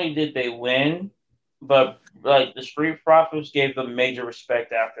they win, but like the Street Profits gave them major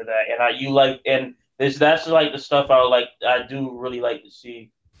respect after that, and that's like the stuff I do really like to see.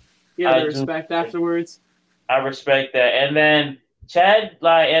 Yeah, I the do respect afterwards. I respect that, and then Chad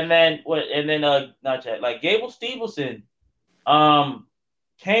like and then what and then not Chad like Gable Stevenson um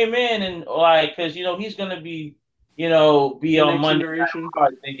came in and like because he's gonna be The on next Monday generation. Night Raw, I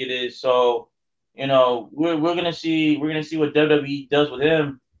think it is. So we're gonna see what WWE does with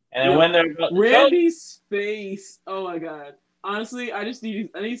him, and then Yo, when they're about to tell you, Randy's face. Oh my god. Honestly, I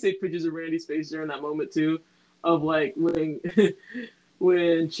need to take pictures of Randy's face during that moment too, of like when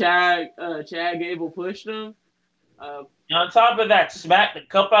when Chad Gable pushed him. Uh, on top of that, smack the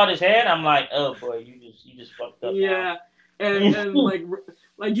cup out his hand. I'm like, oh boy, you just fucked up now. yeah, and like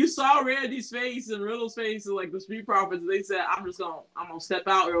you saw Randy's face and Riddle's face and like the Street Profits. They said, I'm gonna step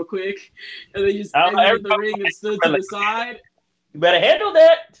out real quick," and they just exited the ring and stood to Like, the side. you better handle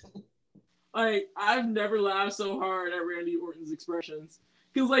that. Like I've never laughed so hard at Randy Orton's expressions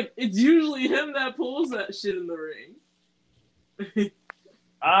because like it's usually him that pulls that shit in the ring.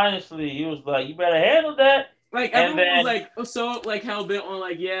 Honestly, he was like, you better handle that. Like And everyone was then like so like hell bent on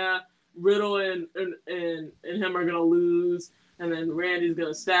like yeah Riddle and him are gonna lose and then Randy's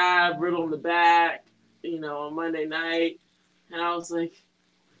gonna stab Riddle in the back on Monday night and I was like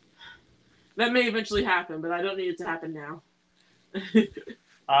that may eventually happen but I don't need it to happen now.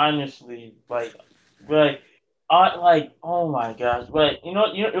 honestly, oh my gosh. But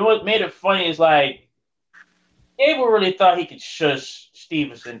what made it funny is like Gable really thought he could shush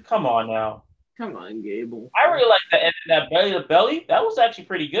Stevenson. Come on now. Come on, Gable. I really like that, and that belly to belly. That was actually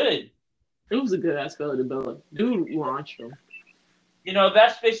pretty good. It was a good ass belly to belly. Dude launched him.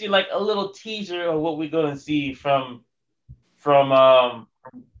 That's basically like a little teaser of what we're gonna see from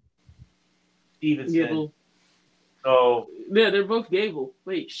Stevenson. Gable. So Yeah, they're both Gable.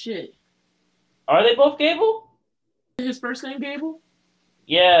 Wait, shit. are they both Gable? His first name Gable?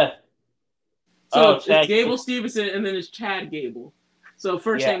 Yeah. So Oh, it's Chad Gable Gable. Stevenson and then it's Chad Gable. So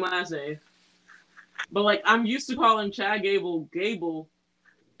first Yeah. name, last name. But like I'm used to calling Chad Gable Gable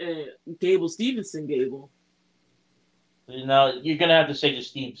Stevenson Gable. You're gonna have to say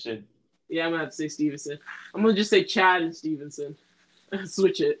just Stevenson. Yeah, I'm gonna have to say Stevenson. I'm gonna just say Chad and Stevenson.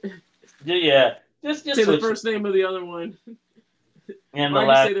 Switch it. Yeah. Just Say the switch first name of the other one. and Or the I just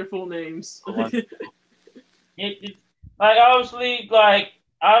last say their full names. one. Like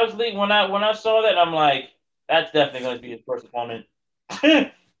obviously when I saw that I'm like that's definitely going to be his first opponent.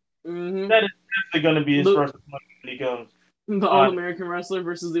 mm-hmm. That is definitely going to be his first opponent when he comes. The All-American wrestler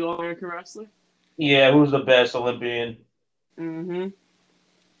versus the All-American wrestler. Yeah, who's the best Olympian? Mm-hmm.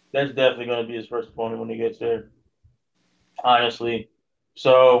 That's definitely going to be his first opponent when he gets there. Honestly,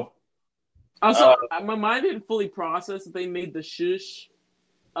 so Also, my mind didn't fully process that they made the shush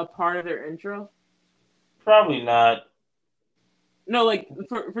a part of their intro. probably not. No, like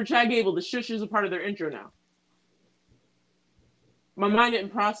for Chad Gable, the shush is a part of their intro now. My mind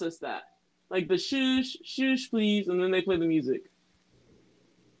didn't process that. Like the shush, please, and then they play the music.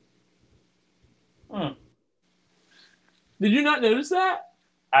 Did you not notice that?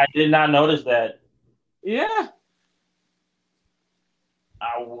 I did not notice that. Yeah.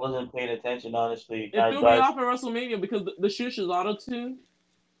 I wasn't paying attention, honestly. It threw me off at WrestleMania because the shush is auto-tuned.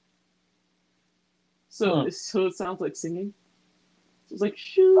 So it sounds like singing. So it's like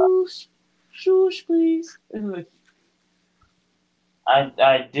shush, please. And like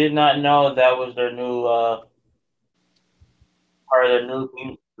I did not know that was their new part of their new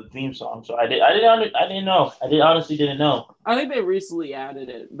theme song. So I didn't know. I honestly didn't know. I think they recently added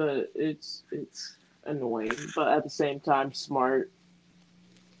it, but it's annoying, but at the same time smart.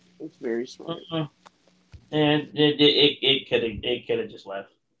 It's very smart. And it could have just left.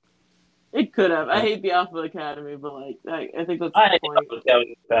 It could have. I And hate the Alpha Academy, but like I think that's I the hate point.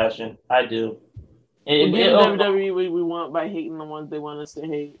 Kevin fashion. I do. We're giving Overall, WWE what we want by hating the ones they want us to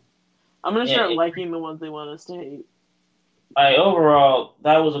hate. I'm gonna start liking the ones they want us to hate. overall,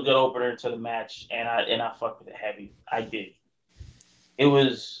 that was a good opener to the match, and I fucked with it heavy. I did. It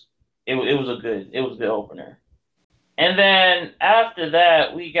was it was a good opener. And then after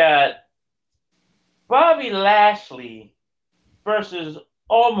that, we got Bobby Lashley versus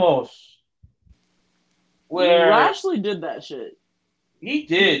Almost, where Lashley did that shit. he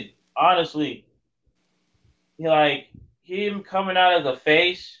did honestly. He like him coming out as a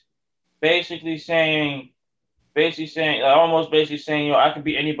face, basically saying, almost basically saying, yo, I can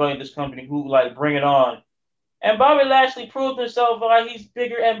beat anybody in this company who like bring it on. And Bobby Lashley proved himself like he's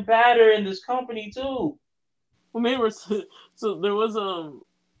bigger and badder in this company too. Well, maybe we're, so there was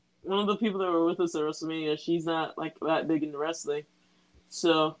one of the people that were with us at WrestleMania. She's not like that big into wrestling,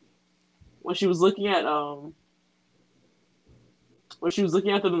 so when she was looking at them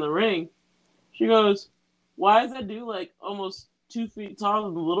in the ring, she goes, "Why is that dude like almost 2 feet taller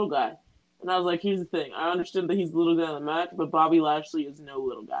than the little guy?" And I was like, "Here's the thing. I understand that he's the little guy in the match, but Bobby Lashley is no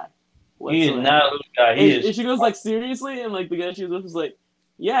little guy He is not whatsoever." a little guy. He is. And she goes like, "Seriously?" And like the guy she was with was like,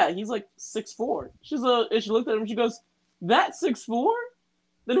 "Yeah, he's like 6'4". And she looked at him. She goes, "That's 6'4?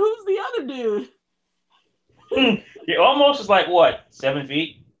 Then who's the other dude?" He almost is like what 7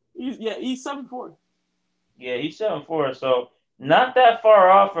 feet. He's 7'4". Yeah, he's 7'4", so not that far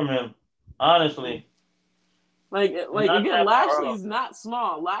off from him, honestly. Like Not again, that far off. Lashley's not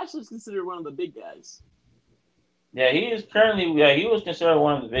small. Lashley's considered one of the big guys. Yeah, he is currently. Yeah, he was considered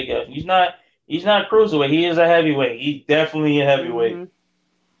one of the big guys. He's not. He's not cruiserweight. He is a heavyweight. He's definitely a heavyweight. Mm-hmm.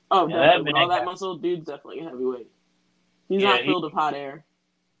 Oh, And that definitely. With all man that got. muscle, dude's definitely a heavyweight. He's Yeah, not filled with hot air.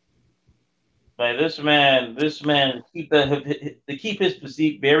 like this man to keep his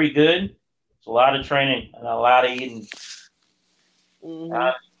physique very good. It's a lot of training and a lot of eating. Mm-hmm.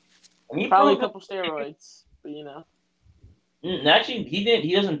 Uh, and he Probably a proved it. couple steroids, but you know, Actually, he didn't.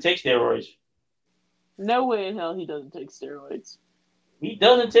 He doesn't take steroids. no way in hell he doesn't take steroids. He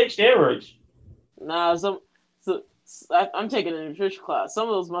doesn't take steroids. Nah, I'm taking a nutrition class. Some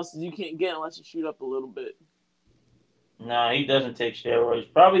of those muscles you can't get unless you shoot up a little bit. No, he doesn't take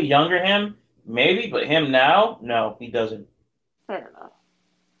steroids. Probably younger him, maybe, but him now, no, he doesn't. Fair enough.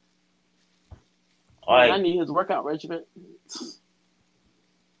 I mean, I Like, need his workout regimen.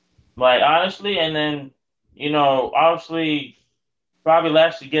 honestly, and then obviously, Bobby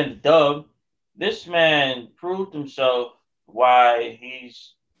Lashley getting the dub. This man proved himself. Why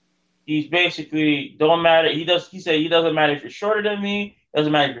he's basically don't matter. He said he doesn't matter if you're shorter than me,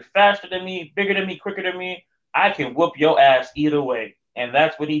 doesn't matter if you're faster than me, bigger than me, quicker than me. I can whoop your ass either way, and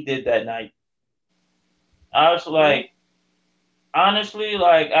that's what he did that night. I was Yeah. like, honestly,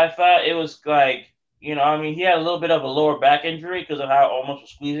 like I thought it was like I mean, he had a little bit of a lower back injury because of how almost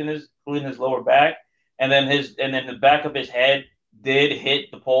was squeezing his lower back, and then the back of his head did hit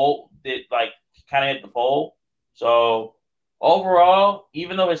the pole, did like kind of hit the pole. So overall,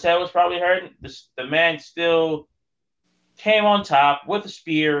 even though his head was probably hurting, the man still came on top with a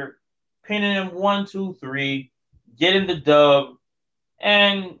spear, pinning him 1, 2, 3, getting the dub,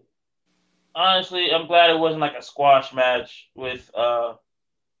 and honestly, I'm glad it wasn't like a squash match with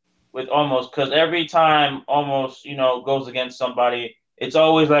almost because every time almost goes against somebody, it's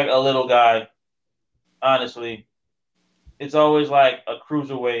always like a little guy. Honestly, it's always like a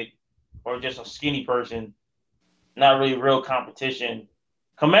cruiserweight or just a skinny person, not really real competition.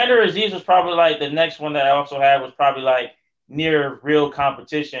 Commander Aziz was probably like the next one that I also had was probably like near real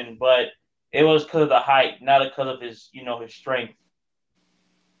competition, but it was because of the height, not because of his strength.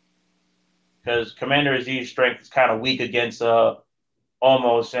 Because Commander Aziz's strength is kind of weak against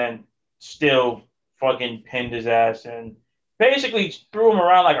almost and still fucking pinned his ass and basically threw him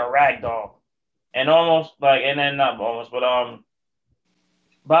around like a rag doll. And almost like and then not almost, but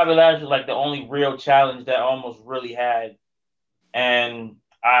Bobby Lashley was like the only real challenge that almost really had. And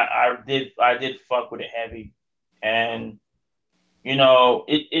I did fuck with it heavy. And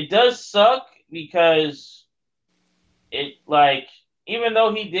it does suck because it like even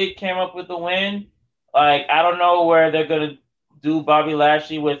though he did came up with the win, like I don't know where they're gonna do Bobby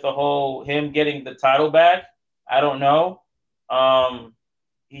Lashley with the whole him getting the title back. I don't know. Um,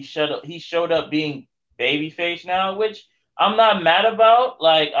 he showed up being babyface now, which I'm not mad about.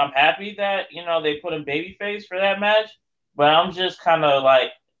 Like I'm happy that they put him babyface for that match, but I'm just kind of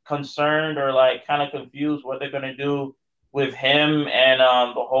like concerned or like kind of confused what they're gonna do with him and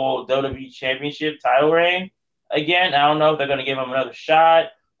the whole WWE Championship title reign again. I don't know if they're gonna give him another shot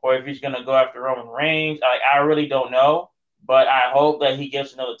or if he's gonna go after Roman Reigns. I really don't know, but I hope that he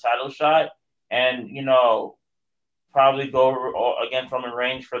gets another title shot and probably go against Roman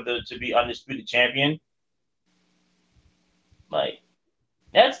Reigns for the to be undisputed champion. Like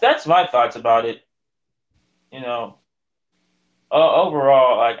that's my thoughts about it. You know,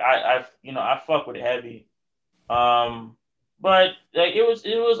 overall, like I fuck with it heavy. But like it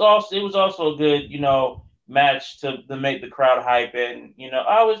was also a good match to make the crowd hype, and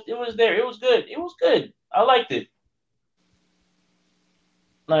it was there. It was good. It was good. I liked it.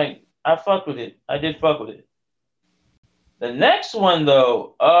 Like I fucked with it. I did fuck with it. The next one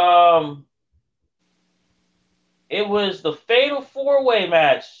though, it was the Fatal Four Way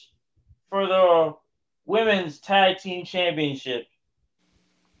match for the Women's Tag Team Championship.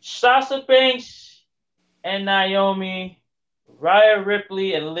 Sasha Banks and Naomi, Rhea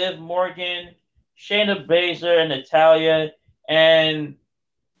Ripley and Liv Morgan, Shayna Baszler and Natalia, and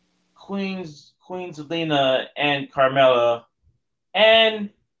Queens Lena and Carmella.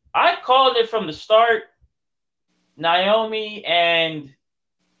 And I called it from the start. Naomi and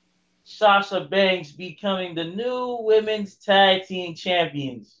Sasha Banks becoming the new women's tag team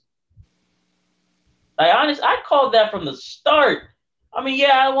champions. Like honest, I called that from the start. I mean,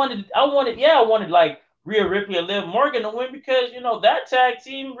 yeah, I wanted like Rhea Ripley and Liv Morgan to win because that tag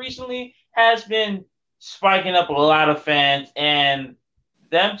team recently has been spiking up a lot of fans, and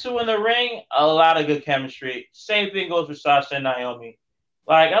them two in the ring, a lot of good chemistry. Same thing goes with Sasha and Naomi.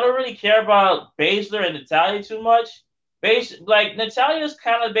 Like I don't really care about Baszler and Natalia too much. Like Natalia's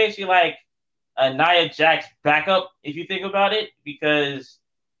kind of basically like Nia Jax backup if you think about it, because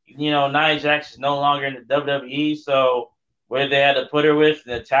Nia Jax is no longer in the WWE, so where they had to put her with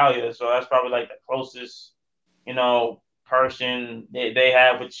Natalia, so that's probably like the closest person they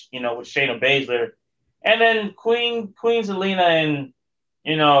have with Shayna Baszler, and then Queen Zelina and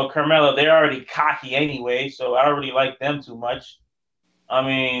Carmella, they're already cocky anyway, so I don't really like them too much. I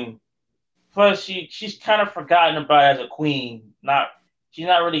mean, plus she's kind of forgotten about as a queen. Not She's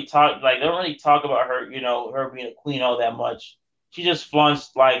not really they don't really talk about her, her being a queen all that much. She just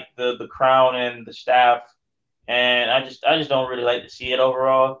flaunts like the crown and the staff, and I just don't really like to see it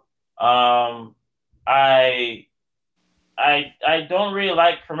overall. I I don't really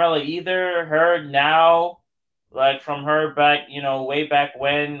like Carmella either. Her now, like from her back, way back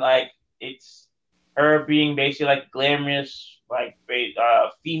when, like it's her being basically like glamorous, like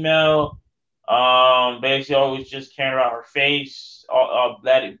female. Basically always just caring about her face,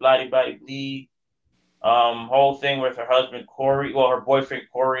 bloody, bloody, bloody, bleed. Whole thing with her husband Corey, well, her boyfriend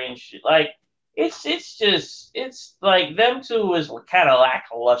Corey and shit. Like it's like them two is kind of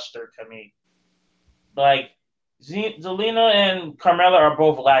lackluster to me. Like Zelina and Carmella are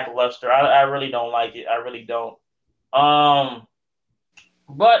both lackluster. I really don't like it. I really don't. Um,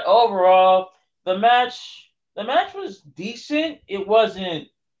 but overall, the match was decent. It wasn't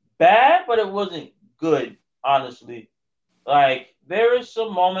bad, but it wasn't good. Honestly, like there is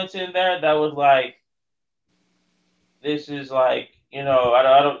some moments in there that was like, this is like I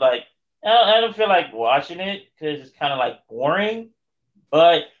don't like I don't feel like watching it because it's kind of like boring.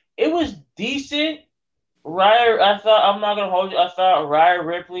 But it was decent. I thought, I'm not gonna hold you. I thought Ryan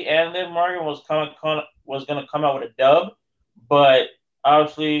Ripley and Liv Morgan was gonna come out with a dub, but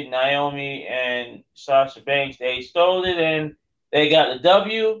obviously Naomi and Sasha Banks, they stole it and they got the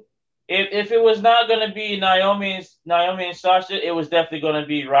W. If it was not gonna be Naomi and Sasha, it was definitely gonna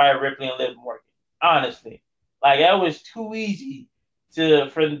be Ryan Ripley and Liv Morgan. Honestly, like that was too easy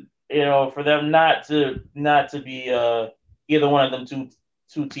for them not to be either one of them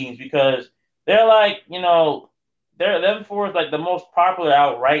two teams, because they're like, them four is like the most popular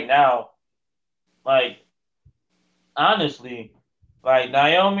out right now. Like honestly, like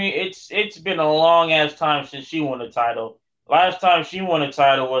Naomi, it's been a long ass time since she won a title. Last time she won a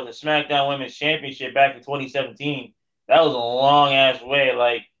title was the SmackDown Women's Championship back in 2017. That was a long ass way.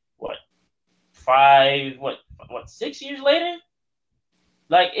 Like what, 6 years later?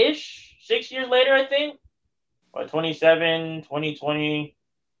 Like ish, 6 years later, I think. What, 27, 2020,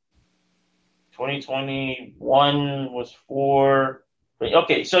 2021 was four.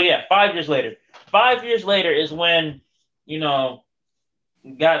 Okay, so yeah, 5 years later. 5 years later is when, you know,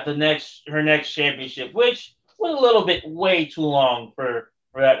 got her next championship, which was a little bit way too long for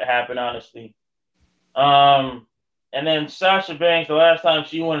that to happen, honestly. Um, and then Sasha Banks, the last time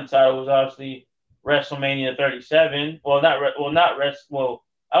she won a title was obviously WrestleMania 37. Well, not rest. Well,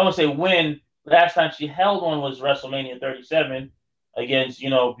 I won't say win. Last time she held one was WrestleMania 37 against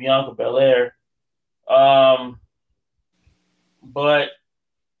Bianca Belair. Um, but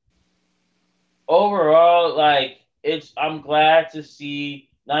overall, like I'm glad to see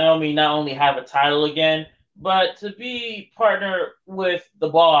Naomi not only have a title again, But to be partner with the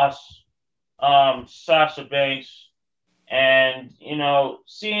boss, Sasha Banks, and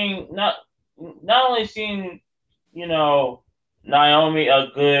seeing not only seeing you know Naomi a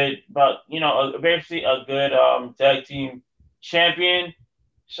good, but basically a good tag team champion.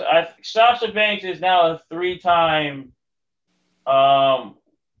 So Sasha Banks is now a three-time um,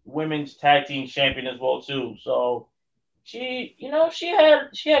 women's tag team champion as well too. So she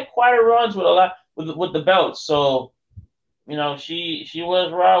had quite a runs with a lot with the belts. So she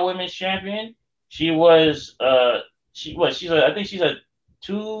was Raw Women's Champion. She was I think she's a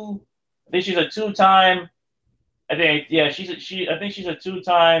two I think she's a two-time I think yeah I think she's a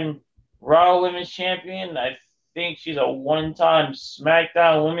two-time Raw Women's Champion. I think she's a one-time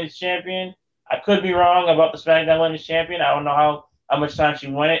SmackDown Women's Champion. I could be wrong about the SmackDown Women's Champion. I don't know how much time she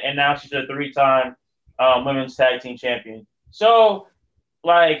won it, and now she's a three-time Women's Tag Team Champion. So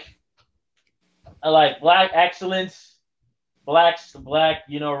like I like Black Excellence, black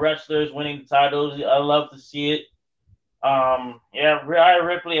wrestlers winning the titles. I love to see it. Yeah, Rhea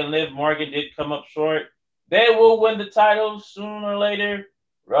Ripley and Liv Morgan did come up short. They will win the titles sooner or later.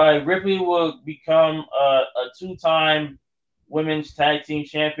 Ripley will become a two-time women's tag team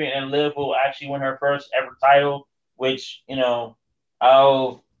champion, and Liv will actually win her first ever title, which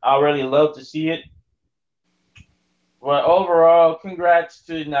I'll really love to see it. But overall, congrats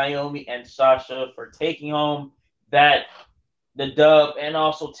to Naomi and Sasha for taking home that the dub and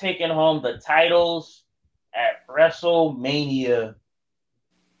also taking home the titles at WrestleMania.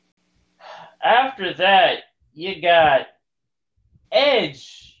 After that, you got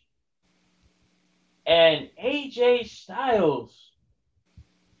Edge and AJ Styles.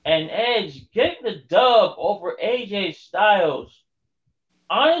 And Edge getting the dub over AJ Styles.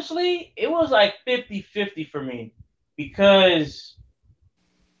 Honestly, it was like 50-50 for me because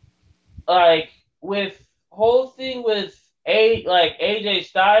like with whole thing with AJ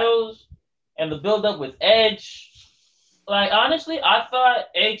Styles and the build up with Edge, like honestly, I thought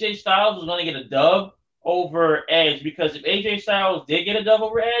AJ Styles was gonna get a dub over Edge because if AJ Styles did get a dub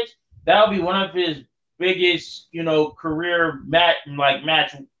over Edge, that would be one of his biggest, career match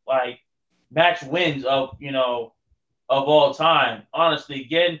wins of all time. Honestly,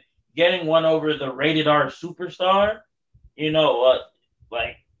 getting one over the rated R superstar,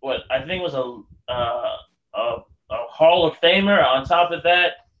 like what I think was a Hall of Famer. On top of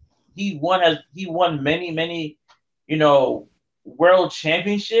that, he won many you know world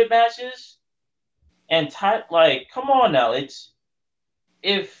championship matches and like come on now, it's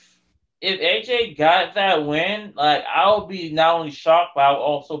if AJ got that win, like I'll be not only shocked but I'll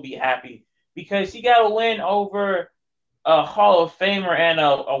also be happy because he got a win over a Hall of Famer and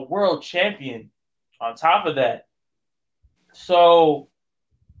a world champion on top of that. So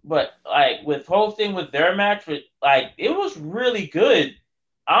but like with whole thing with their match, with like it was really good.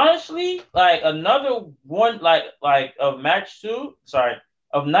 Honestly, like another one, like of match two, sorry,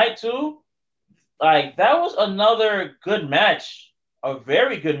 of night two, like that was another good match, a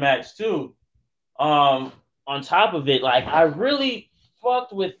very good match too. On top of it, like I really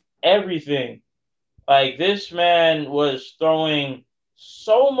fucked with everything. Like this man was throwing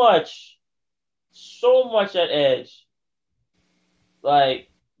so much at Edge, like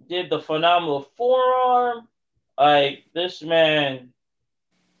did the phenomenal forearm. Like this man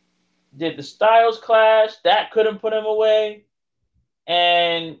did the Styles Clash that couldn't put him away.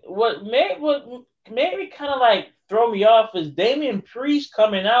 And what made me kind of like throw me off is Damian Priest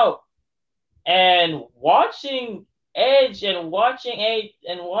coming out and watching Edge and watching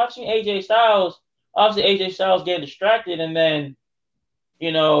AJ Styles. Obviously, AJ Styles getting distracted, and then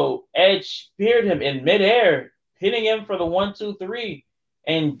Edge speared him in midair, hitting him for the 1, 2, 3,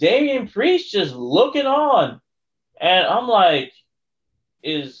 and Damian Priest just looking on. And I'm like,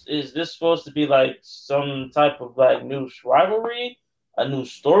 is this supposed to be like some type of like new rivalry, a new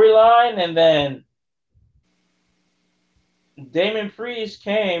storyline? And then Damian Priest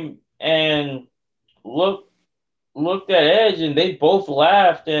came and looked looked at Edge, and they both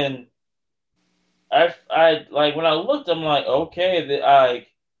laughed. And I like when I looked, I'm like, okay,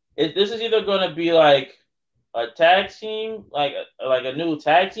 this is either going to be like a tag team, like a new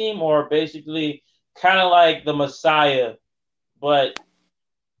tag team, or basically kind of like the Messiah, but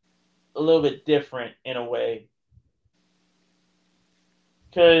a little bit different in a way.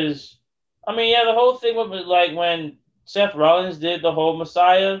 Because I mean, yeah, the whole thing with like when Seth Rollins did the whole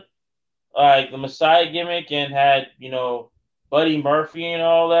Messiah, like the Messiah gimmick, and had Buddy Murphy and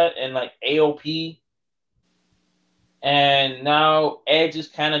all that, and like AOP, and now Edge is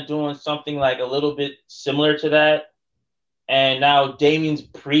kind of doing something like a little bit similar to that, and now Damian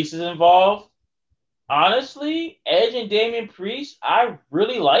Priest is involved. honestly, Edge and Damian Priest, I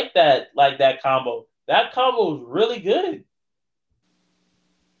really like that combo. That combo is really good.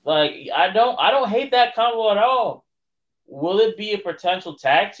 Like I don't hate that combo at all. Will it be a potential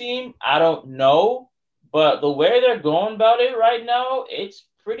tag team? I don't know, but the way they're going about it right now, it's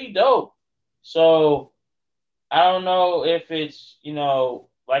pretty dope. So I don't know if it's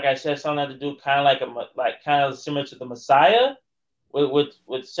like I said, something to do kind of like kind of similar to the Messiah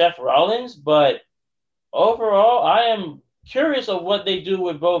with Seth Rollins, but overall, I am curious of what they do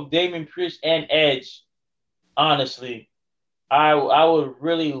with both Damian Priest and Edge. Honestly, I would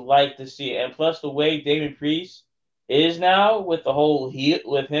really like to see it. And plus, the way Damian Priest is now with the whole heel,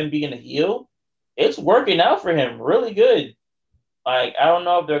 with him being a heel, it's working out for him really good. Like I don't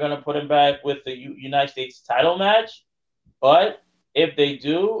know if they're gonna put him back with the United States title match, but if they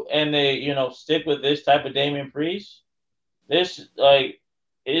do and they stick with this type of Damian Priest, this like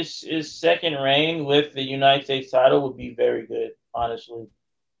his second reign with the United States title would be very good. Honestly,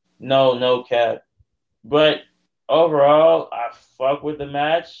 no cap. But overall, I fuck with the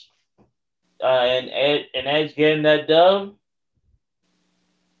match. And Edge getting that dub,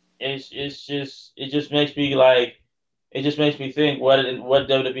 it just makes me it just makes me think what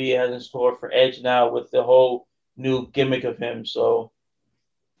WWE has in store for Edge now with the whole new gimmick of him. So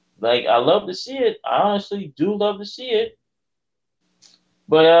like I love to see it. I honestly do love to see it.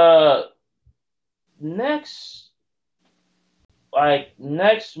 But next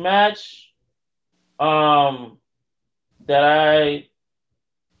next match um that I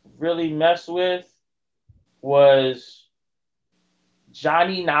really messed with was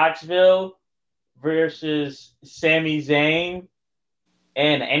Johnny Knoxville versus Sami Zayn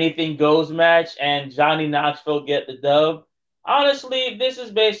and anything goes match, and Johnny Knoxville get the dub. Honestly, this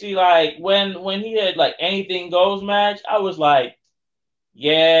is basically like when he had like anything goes match, I was like,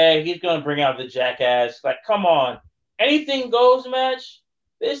 yeah, he's gonna bring out the jackass. Like, come on, anything goes match.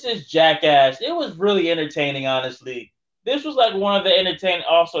 This is jackass. It was really entertaining, honestly. This was like one of the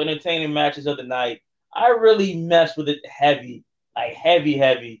entertaining matches of the night. I really messed with it heavy, like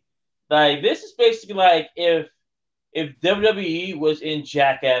heavy. Like this is basically like if WWE was in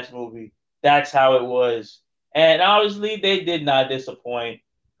Jackass movie, that's how it was. And honestly, they did not disappoint.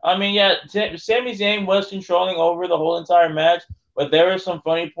 I mean, yeah, Sami Zayn was controlling over the whole entire match, but there were some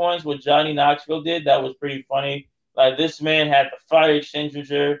funny points what Johnny Knoxville did that was pretty funny. Like this man had the fire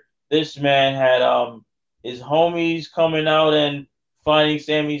extinguisher. This man had his homies coming out and fighting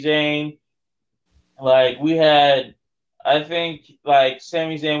Sami Zayn. Like we had, I think like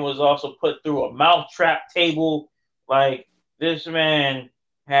Sami Zayn was also put through a mousetrap table. Like this man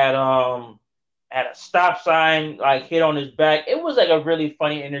had had a stop sign like hit on his back. It was like a really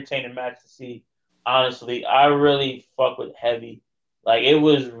funny, entertaining match to see. Honestly, I really fuck with Heavy. Like it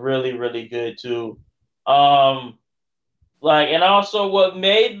was really good too. Um, and also what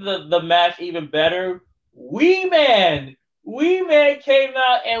made the match even better, Wee Man came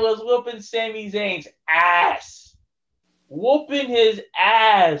out and was whooping Sami Zayn's ass. Whooping his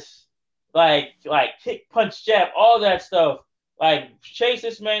ass. Like kick, punch, jab, all that stuff. Like chase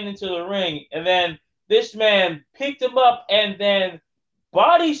this man into the ring. And then this man picked him up and then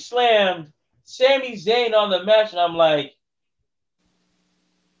body slammed Sami Zayn on the match. And I'm like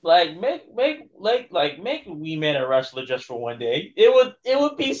make Wee Man a wrestler just for one day. It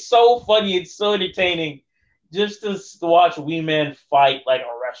would be so funny and so entertaining just to watch Wee Man fight like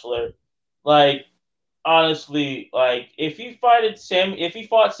a wrestler. Like honestly, like if he fought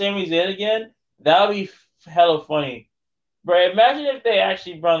Sami Zayn again, that would be hella funny. But imagine if they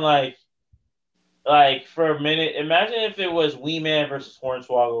actually run like for a minute. Imagine if it was Wee Man versus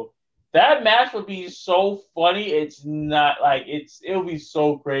Hornswoggle. That match would be so funny. It's not like it would be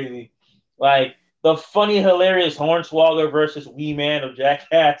so crazy. Like the funny, hilarious Hornswoggle versus Wee Man of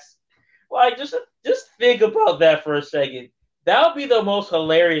Jackass. Like just think about that for a second. That would be the most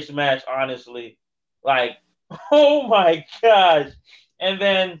hilarious match, honestly. Like, oh my gosh. And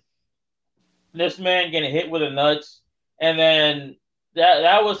then this man getting hit with the nuts, and then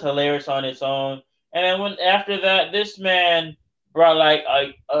that was hilarious on its own. And then when after that, this man brought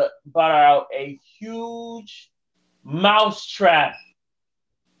out a huge mouse trap.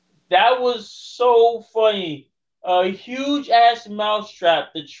 That was so funny. A huge ass mouse trap.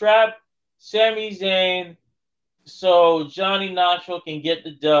 The trap Sami Zayn so Johnny Knoxville can get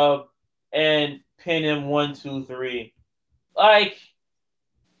the dub and pin him 1, 2, 3. Like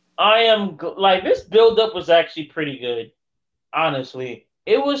like this build up was actually pretty good. Honestly,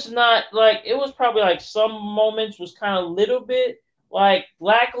 it was not like it was probably like some moments was kind of a little bit like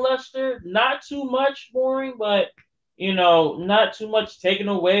lackluster, not too much boring, but not too much taken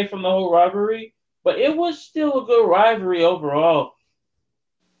away from the whole rivalry. but it was still a good rivalry overall.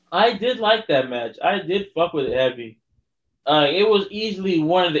 I did like that match. I did fuck with it heavy. It was easily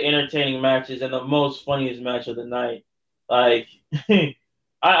one of the entertaining matches and the most funniest match of the night. Like,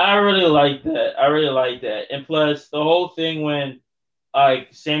 I really like that. I really like that. And plus, the whole thing when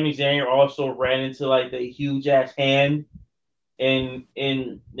Sami Zayn also ran into like the huge ass hand in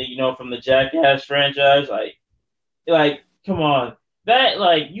from the Jackass franchise. Like come on, that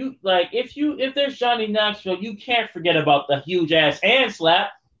if there's Johnny Knoxville, you can't forget about the huge ass hand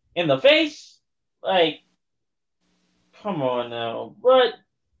slap in the face. Like, come on now, but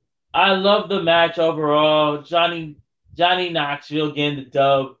I love the match overall. Johnny Knoxville getting the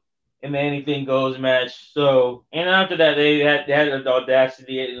dub in the Anything Goes match. So, and after that, they had the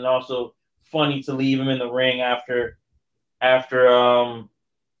audacity and also funny to leave him in the ring after after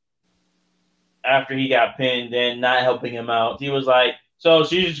he got pinned and not helping him out. He was like, "So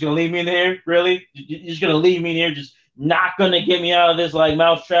you're just gonna leave me in here? Really? You're just gonna leave me in here? Just not gonna get me out of this like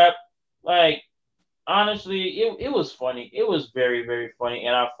mousetrap?" Like, honestly, it was funny. It was very very funny,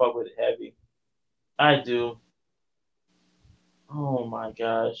 and I fuck with it heavy. I do. Oh my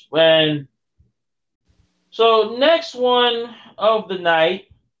gosh. Next one of the night,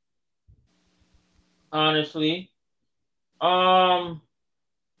 honestly, um,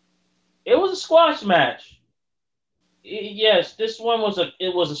 it was a squash match. Yes, this one was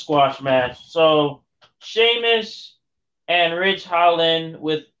a squash match. So Sheamus and Ridge Holland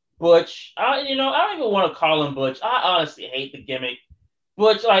with Butch. I don't even want to call him Butch. I honestly hate the gimmick.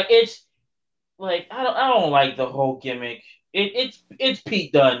 Butch, like it's like I don't like the whole gimmick. It's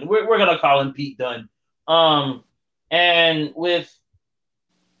Pete Dunne. We're gonna call him Pete Dunne. Um, and with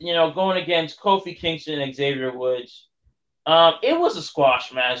going against Kofi Kingston and Xavier Woods, it was a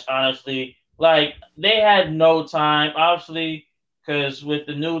squash match. Honestly, like they had no time, obviously, because with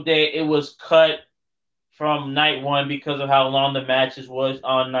the New Day, it was cut from night one because of how long the matches was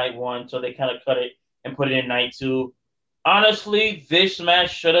on night one, so they kind of cut it and put it in night two. Honestly, this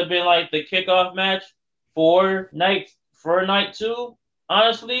match should have been like the kickoff match for night two.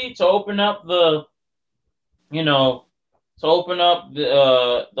 Honestly, to open up you know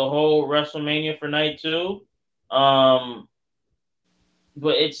the whole WrestleMania for night two. Um,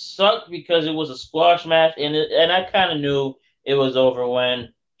 but it sucked because it was a squash match, and I kind of knew it was over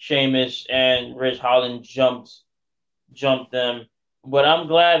when Sheamus and Ridge Holland jumped them. But I'm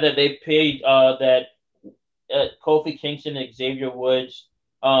glad that they paid that Kofi Kingston and Xavier Woods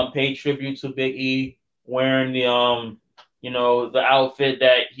paid tribute to Big E wearing the outfit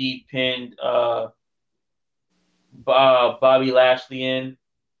that he pinned Bobby Lashley in.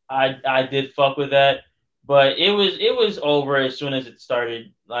 I did fuck with that, but it was over as soon as it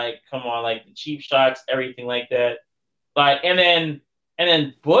started. Like, come on, like the cheap shots, everything like that. Like, and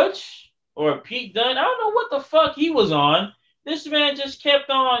then Butch or Pete Dunne, I don't know what the fuck he was on. This man just kept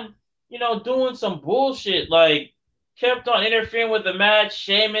on, doing some bullshit. Like, kept on interfering with the match.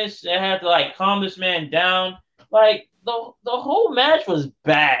 Sheamus had to like calm this man down. Like the whole match was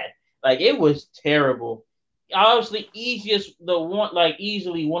bad. Like it was terrible. Obviously, easily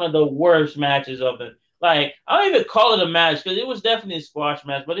one of the worst matches of the. Like, I don't even call it a match because it was definitely a squash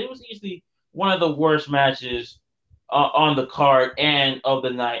match, but it was easily one of the worst matches on the card and of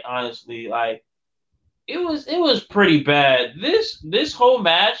the night. Honestly, like it was pretty bad. This whole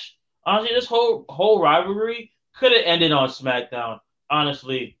match, honestly, this whole rivalry could have ended on SmackDown.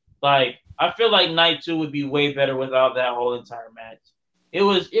 Honestly, like I feel like night two would be way better without that whole entire match. It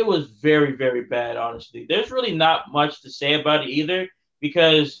was very very bad. Honestly, there's really not much to say about it either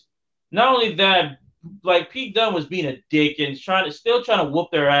because not only that, like Pete Dunne was being a dick and still trying to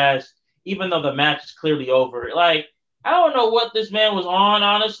whoop their ass even though the match is clearly over. Like I don't know what this man was on,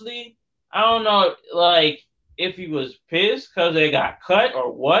 honestly. I don't know, like, if he was pissed because they got cut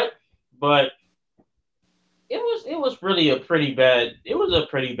or what, but it was really a pretty bad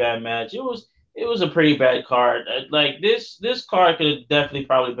match. It was a pretty bad card. Like this card could have definitely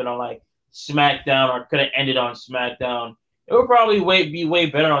probably been on like SmackDown or could have ended on SmackDown. It would probably be way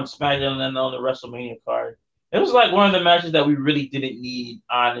better on SmackDown than on the WrestleMania card. It was like one of the matches that we really didn't need,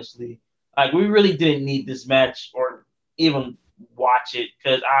 honestly. Like we really didn't need this match or even watch it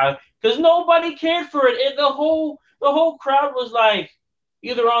because nobody cared for it. The whole crowd was like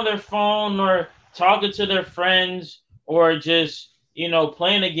either on their phone or talking to their friends or just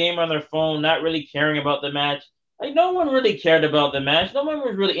playing a game on their phone, not really caring about the match. Like no one really cared about the match. No one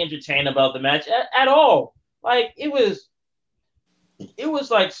was really entertained about the match at all. Like it was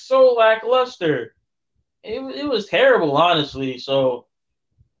like so lackluster. It was terrible, honestly. So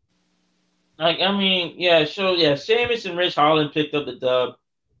like I mean, yeah, Sheamus and Rich Holland picked up the dub.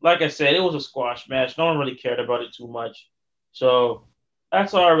 like I said, it was a squash match. No one really cared about it too much. So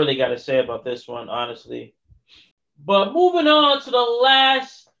that's all I really got to say about this one, honestly. But moving on to the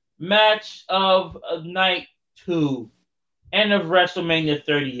last match of night two, end of WrestleMania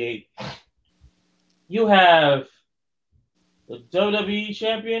 38. You have the WWE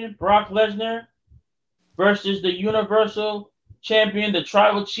Champion, Brock Lesnar, versus the Universal Champion, the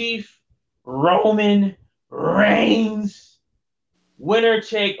Tribal Chief, Roman Reigns. Winner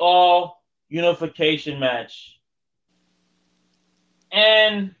take all unification match.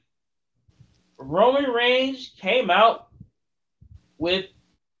 And Roman Reigns came out with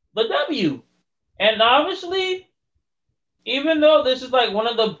the W. And obviously, even though this is like one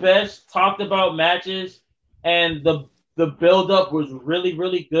of the best talked about matches and the build up was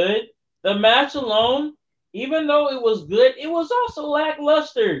really good, the match alone, even though it was good, it was also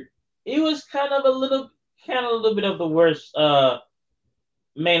lackluster. It was kind of a little bit of the worst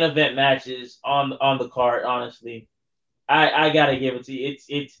main event matches on the card, honestly. I gotta give it to you.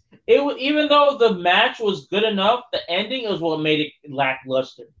 It was, even though the match was good enough, the ending is what made it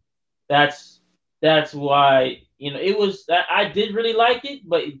lackluster. That's that's why it was that I did really like it,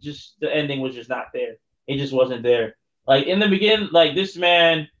 but it just the ending was just not there. It just wasn't there. Like in the beginning, like this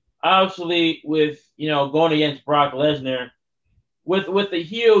man obviously with going against Brock Lesnar with the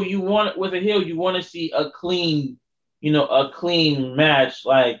heel you want to see a clean a clean match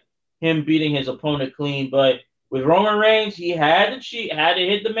like him beating his opponent clean, but with Roman Reigns he had to cheat, had to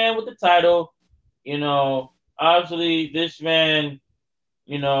hit the man with the title. Obviously this man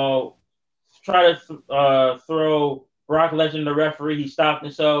you know try to throw Brock Lesnar the referee. He stopped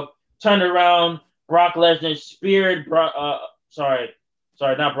himself, turned around. Brock Lesnar speared. Sorry,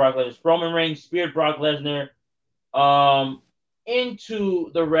 not Brock Lesnar. Roman Reigns speared Brock Lesnar um,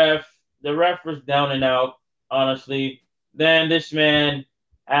 into the ref. The ref was down and out. Honestly, then this man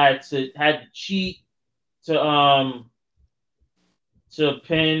had to cheat to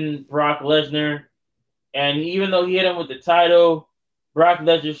pin Brock Lesnar, and even though he hit him with the title, Brock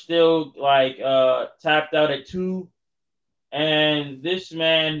Lesnar still like tapped out at 2, and this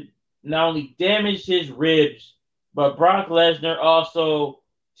man not only damaged his ribs, but Brock Lesnar also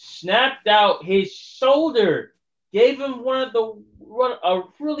snapped out his shoulder, gave him a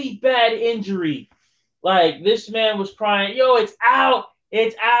really bad injury. Like this man was crying, "Yo, it's out,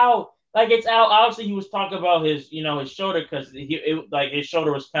 it's out." Like it's out. Obviously, he was talking about his shoulder because like his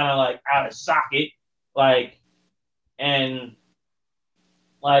shoulder was kind of like out of socket, like and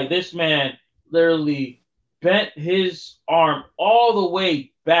like this man literally bent his arm all the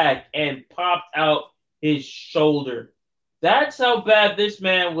way back and popped out his shoulder. That's how bad this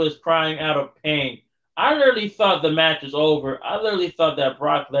man was crying out of pain. I literally thought the match was over. I literally thought that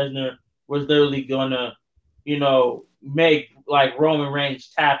Brock Lesnar was literally gonna, make like Roman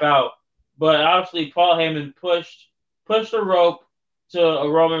Reigns tap out. But obviously Paul Heyman pushed the rope to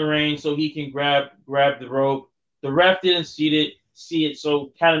a Roman Reigns so he can grab the rope. The ref didn't see it,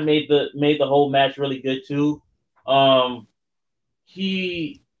 so kind of made the whole match really good too. Um,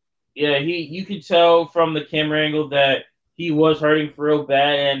 he, yeah, you could tell from the camera angle that he was hurting for real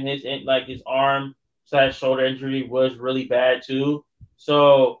bad, and his arm slash shoulder injury was really bad too.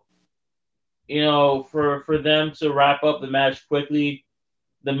 So for them to wrap up the match quickly,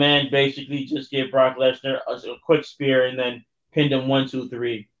 the man basically just gave Brock Lesnar a quick spear and then pinned him 1, 2,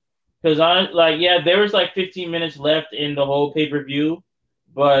 3. Because there was like 15 minutes left in the whole pay per view,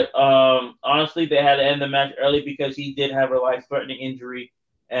 but honestly, they had to end the match early because he did have a life threatening injury.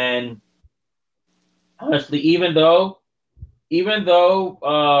 And honestly, even though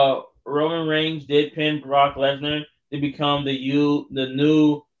Roman Reigns did pin Brock Lesnar to become the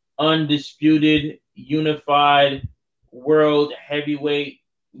new undisputed unified world heavyweight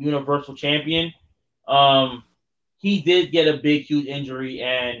universal champion, um, he did get a big huge injury,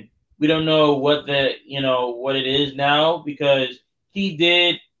 and we don't know what it is now because he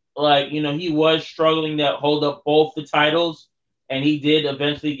did he was struggling to hold up both the titles, and he did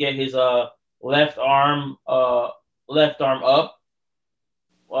eventually get his left arm up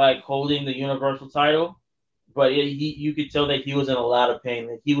like holding the universal title, but you could tell that he was in a lot of pain.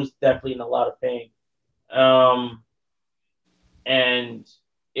 Like, he was definitely in a lot of pain. Um, and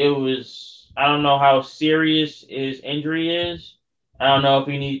it was I don't know how serious his injury is. I don't know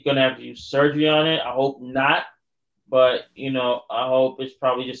if gonna have to use surgery on it. I hope not, but I hope it's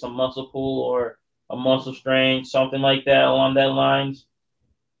probably just a muscle pull or a muscle strain, something like that along that lines.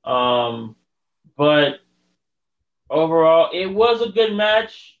 Um, but overall, it was a good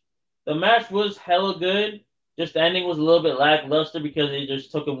match. The match was hella good. Just the ending was a little bit lackluster because it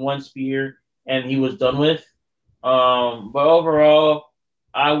just took him one spear and he was done with. But overall,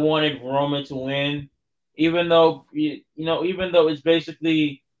 I wanted Roman to win, even though it's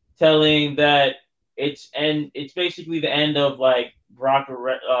basically telling that it's basically the end of like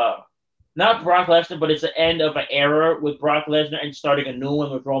not Brock Lesnar, but it's the end of an era with Brock Lesnar and starting a new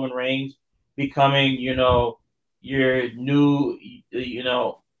one with Roman Reigns becoming, your new,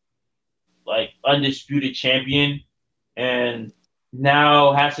 like undisputed champion, and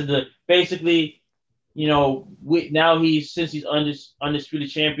now has to basically, now since he's undisputed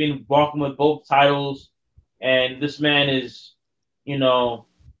champion, walking with both titles, and this man is, you know,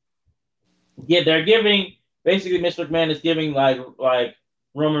 yeah, they're giving basically Mr. McMahon is giving like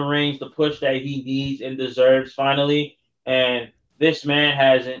Roman Reigns the push that he needs and deserves finally, and this man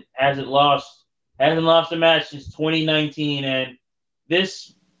hasn't lost a match since 2019, and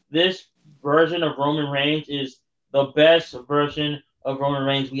this this version of Roman Reigns is the best version of Roman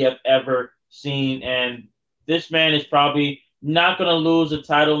Reigns we have ever seen, and this man is probably not going to lose a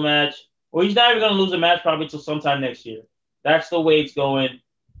title match, or he's not even going to lose a match probably until sometime next year. That's the way it's going.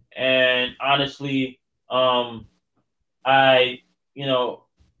 And honestly, I you know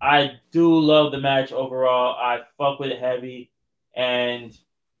I do love the match overall. I fuck with it heavy, and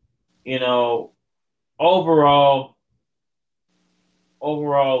you know overall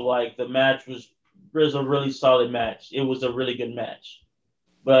like the match was a really solid match. It was a really good match.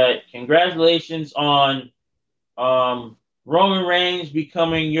 But congratulations on Roman Reigns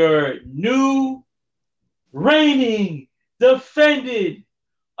becoming your new reigning, defended,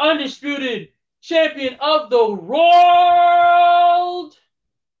 undisputed champion of the world,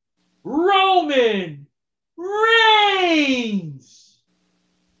 Roman Reigns.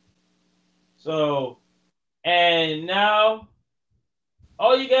 So, and now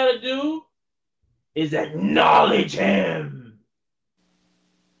all you gotta do is acknowledge him.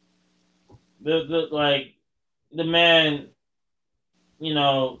 Like the man,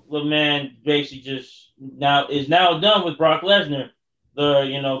 the man basically just now done with Brock Lesnar.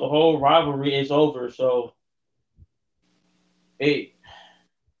 The whole rivalry is over. It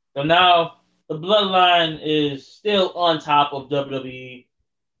so now the bloodline is still on top of WWE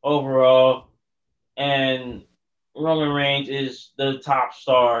overall, and Roman Reigns is the top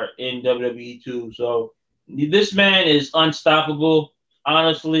star in WWE too. So this man is unstoppable.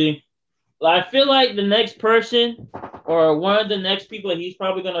 Honestly, I feel like the next person or one of the next people that he's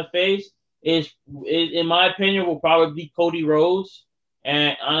probably gonna face is in my opinion, will probably be Cody Rhodes.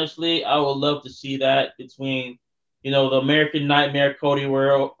 And honestly, I would love to see that between, the American Nightmare Cody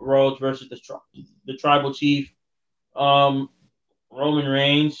Rhodes versus the Tribal Chief, um, Roman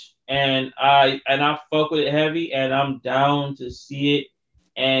Reigns, and I fuck with it heavy, and I'm down to see it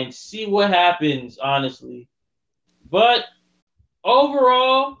and see what happens. Honestly, but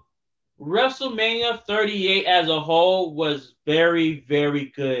overall, WrestleMania 38 as a whole was very,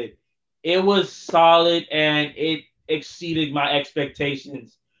 very good. It was solid and it exceeded my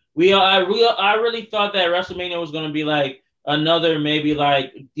expectations. I really thought that WrestleMania was going to be like another maybe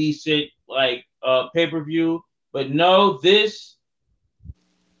like decent like pay-per-view, but no, this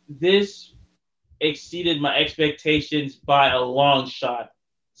exceeded my expectations by a long shot.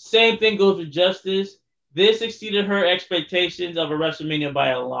 Same thing goes with Justice. This exceeded her expectations of a WrestleMania by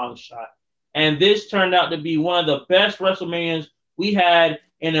a long shot. And this turned out to be one of the best WrestleManias we had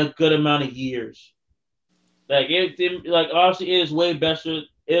in a good amount of years. Like obviously it is way better.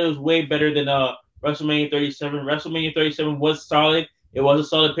 It is way better than WrestleMania 37. WrestleMania 37 was solid. It was a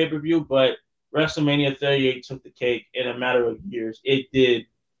solid pay per view, but WrestleMania 38 took the cake in a matter of years. It did.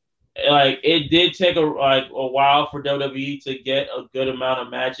 Like it did take a while for WWE to get a good amount of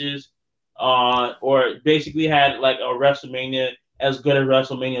matches, or basically had like a WrestleMania as good as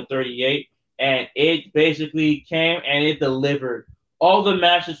WrestleMania 38, and it basically came and it delivered. All the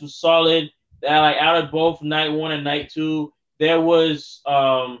matches were solid. Like out of both night one and night two, there was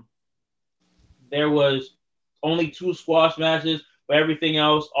only two squash matches, but everything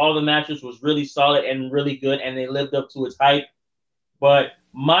else, all the matches was really solid and really good, and they lived up to its hype. But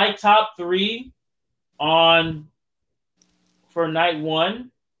my top three on for night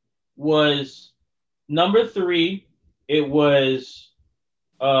one was number three. It was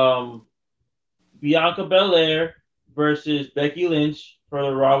um, Bianca Belair versus Becky Lynch for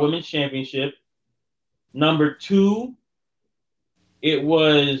the Raw Women's Championship. Number two, it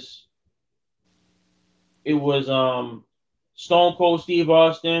was Stone Cold Steve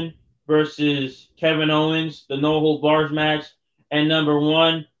Austin versus Kevin Owens, the No Hold Bars match, and number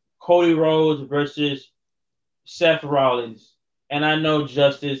one, Cody Rhodes versus Seth Rollins. And I know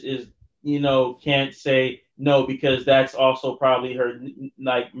Justice is, can't say no because that's also probably her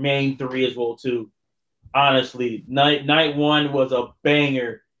like main three as well too. Honestly, night one was a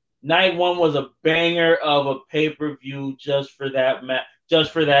banger. Night one was a banger of a pay per view just for that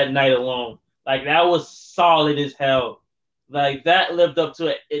just for that night alone. Like that was solid as hell. Like that lived up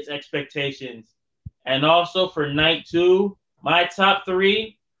to its expectations. And also for night two, my top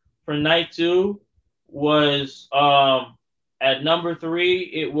three for night two was at number three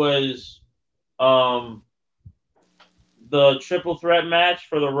it was um the triple threat match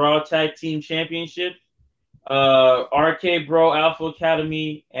for the Raw Tag Team Championship. RK Bro, Alpha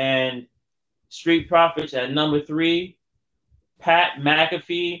Academy, and Street Profits at number three. Pat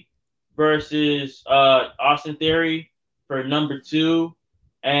McAfee versus Austin Theory for number two.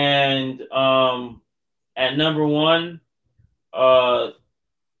 And at number one, uh,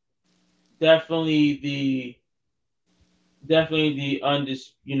 definitely the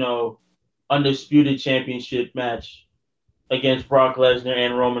undisputed championship match against Brock Lesnar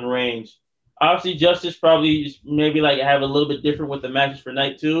and Roman Reigns. Obviously, Justice probably maybe like have a little bit different with the matches for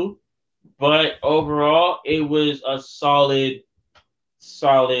night two, but overall, it was a solid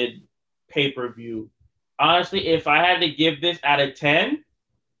pay per view. Honestly, if I had to give this out of 10,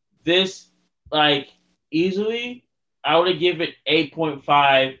 this like easily, I would have give it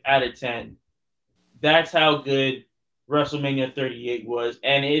 8.5 out of 10. That's how good WrestleMania 38 was,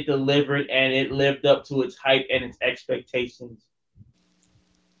 and it delivered and it lived up to its hype and its expectations.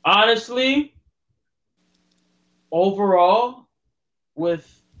 Honestly, overall,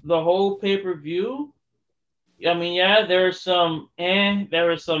 with the whole pay per view, I mean, yeah, there were some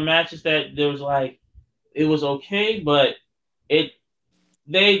matches that there was like it was okay, but it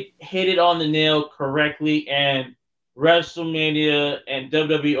they hit it on the nail correctly, and WrestleMania and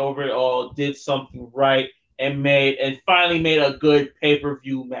WWE overall did something right and finally made a good pay per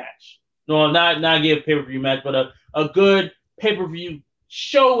view match. No, not a pay per view match, but a good pay per view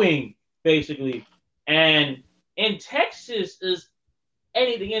showing basically. And in Texas is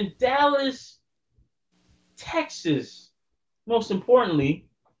anything in Dallas, Texas. Most importantly,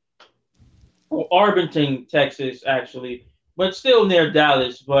 or Arlington, Texas, actually, but still near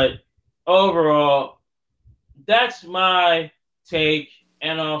Dallas. But overall, that's my take,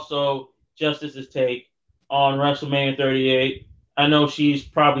 and also Justice's take on WrestleMania 38. I know she's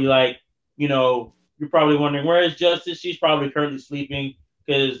probably like, you're probably wondering where is Justice. She's probably currently sleeping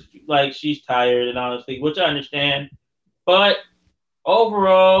because like she's tired, and honestly, which I understand. But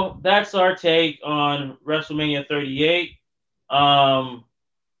overall, that's our take on WrestleMania 38. Um,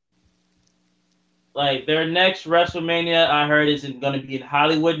 like their next WrestleMania, I heard is going to be in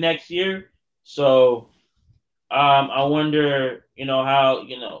Hollywood next year. So I wonder,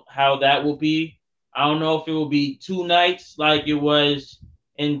 how that will be. I don't know if it will be two nights like it was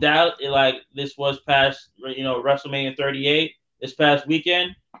in Dallas, like this was past, WrestleMania 38 this past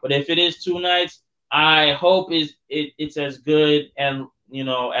weekend. But if it is two nights, I hope it's as good and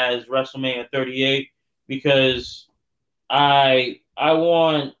as WrestleMania 38 because I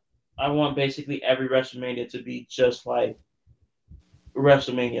want basically every WrestleMania to be just like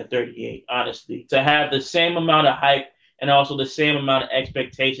WrestleMania 38, honestly. To have the same amount of hype and also the same amount of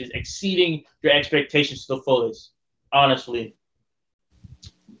expectations, exceeding your expectations to the fullest, honestly.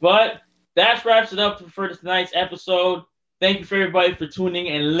 But that wraps it up for tonight's episode. Thank you for everybody for tuning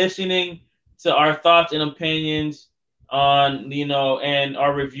and listening to our thoughts and opinions on, and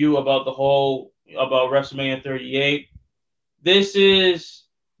our review about about WrestleMania 38. This is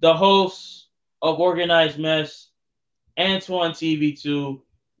the host of Organized Mess, Antoine TV2,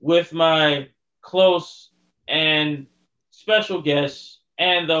 with my close and special guest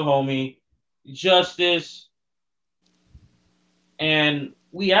and the homie, Justice. And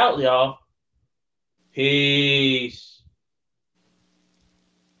we out, y'all. Peace.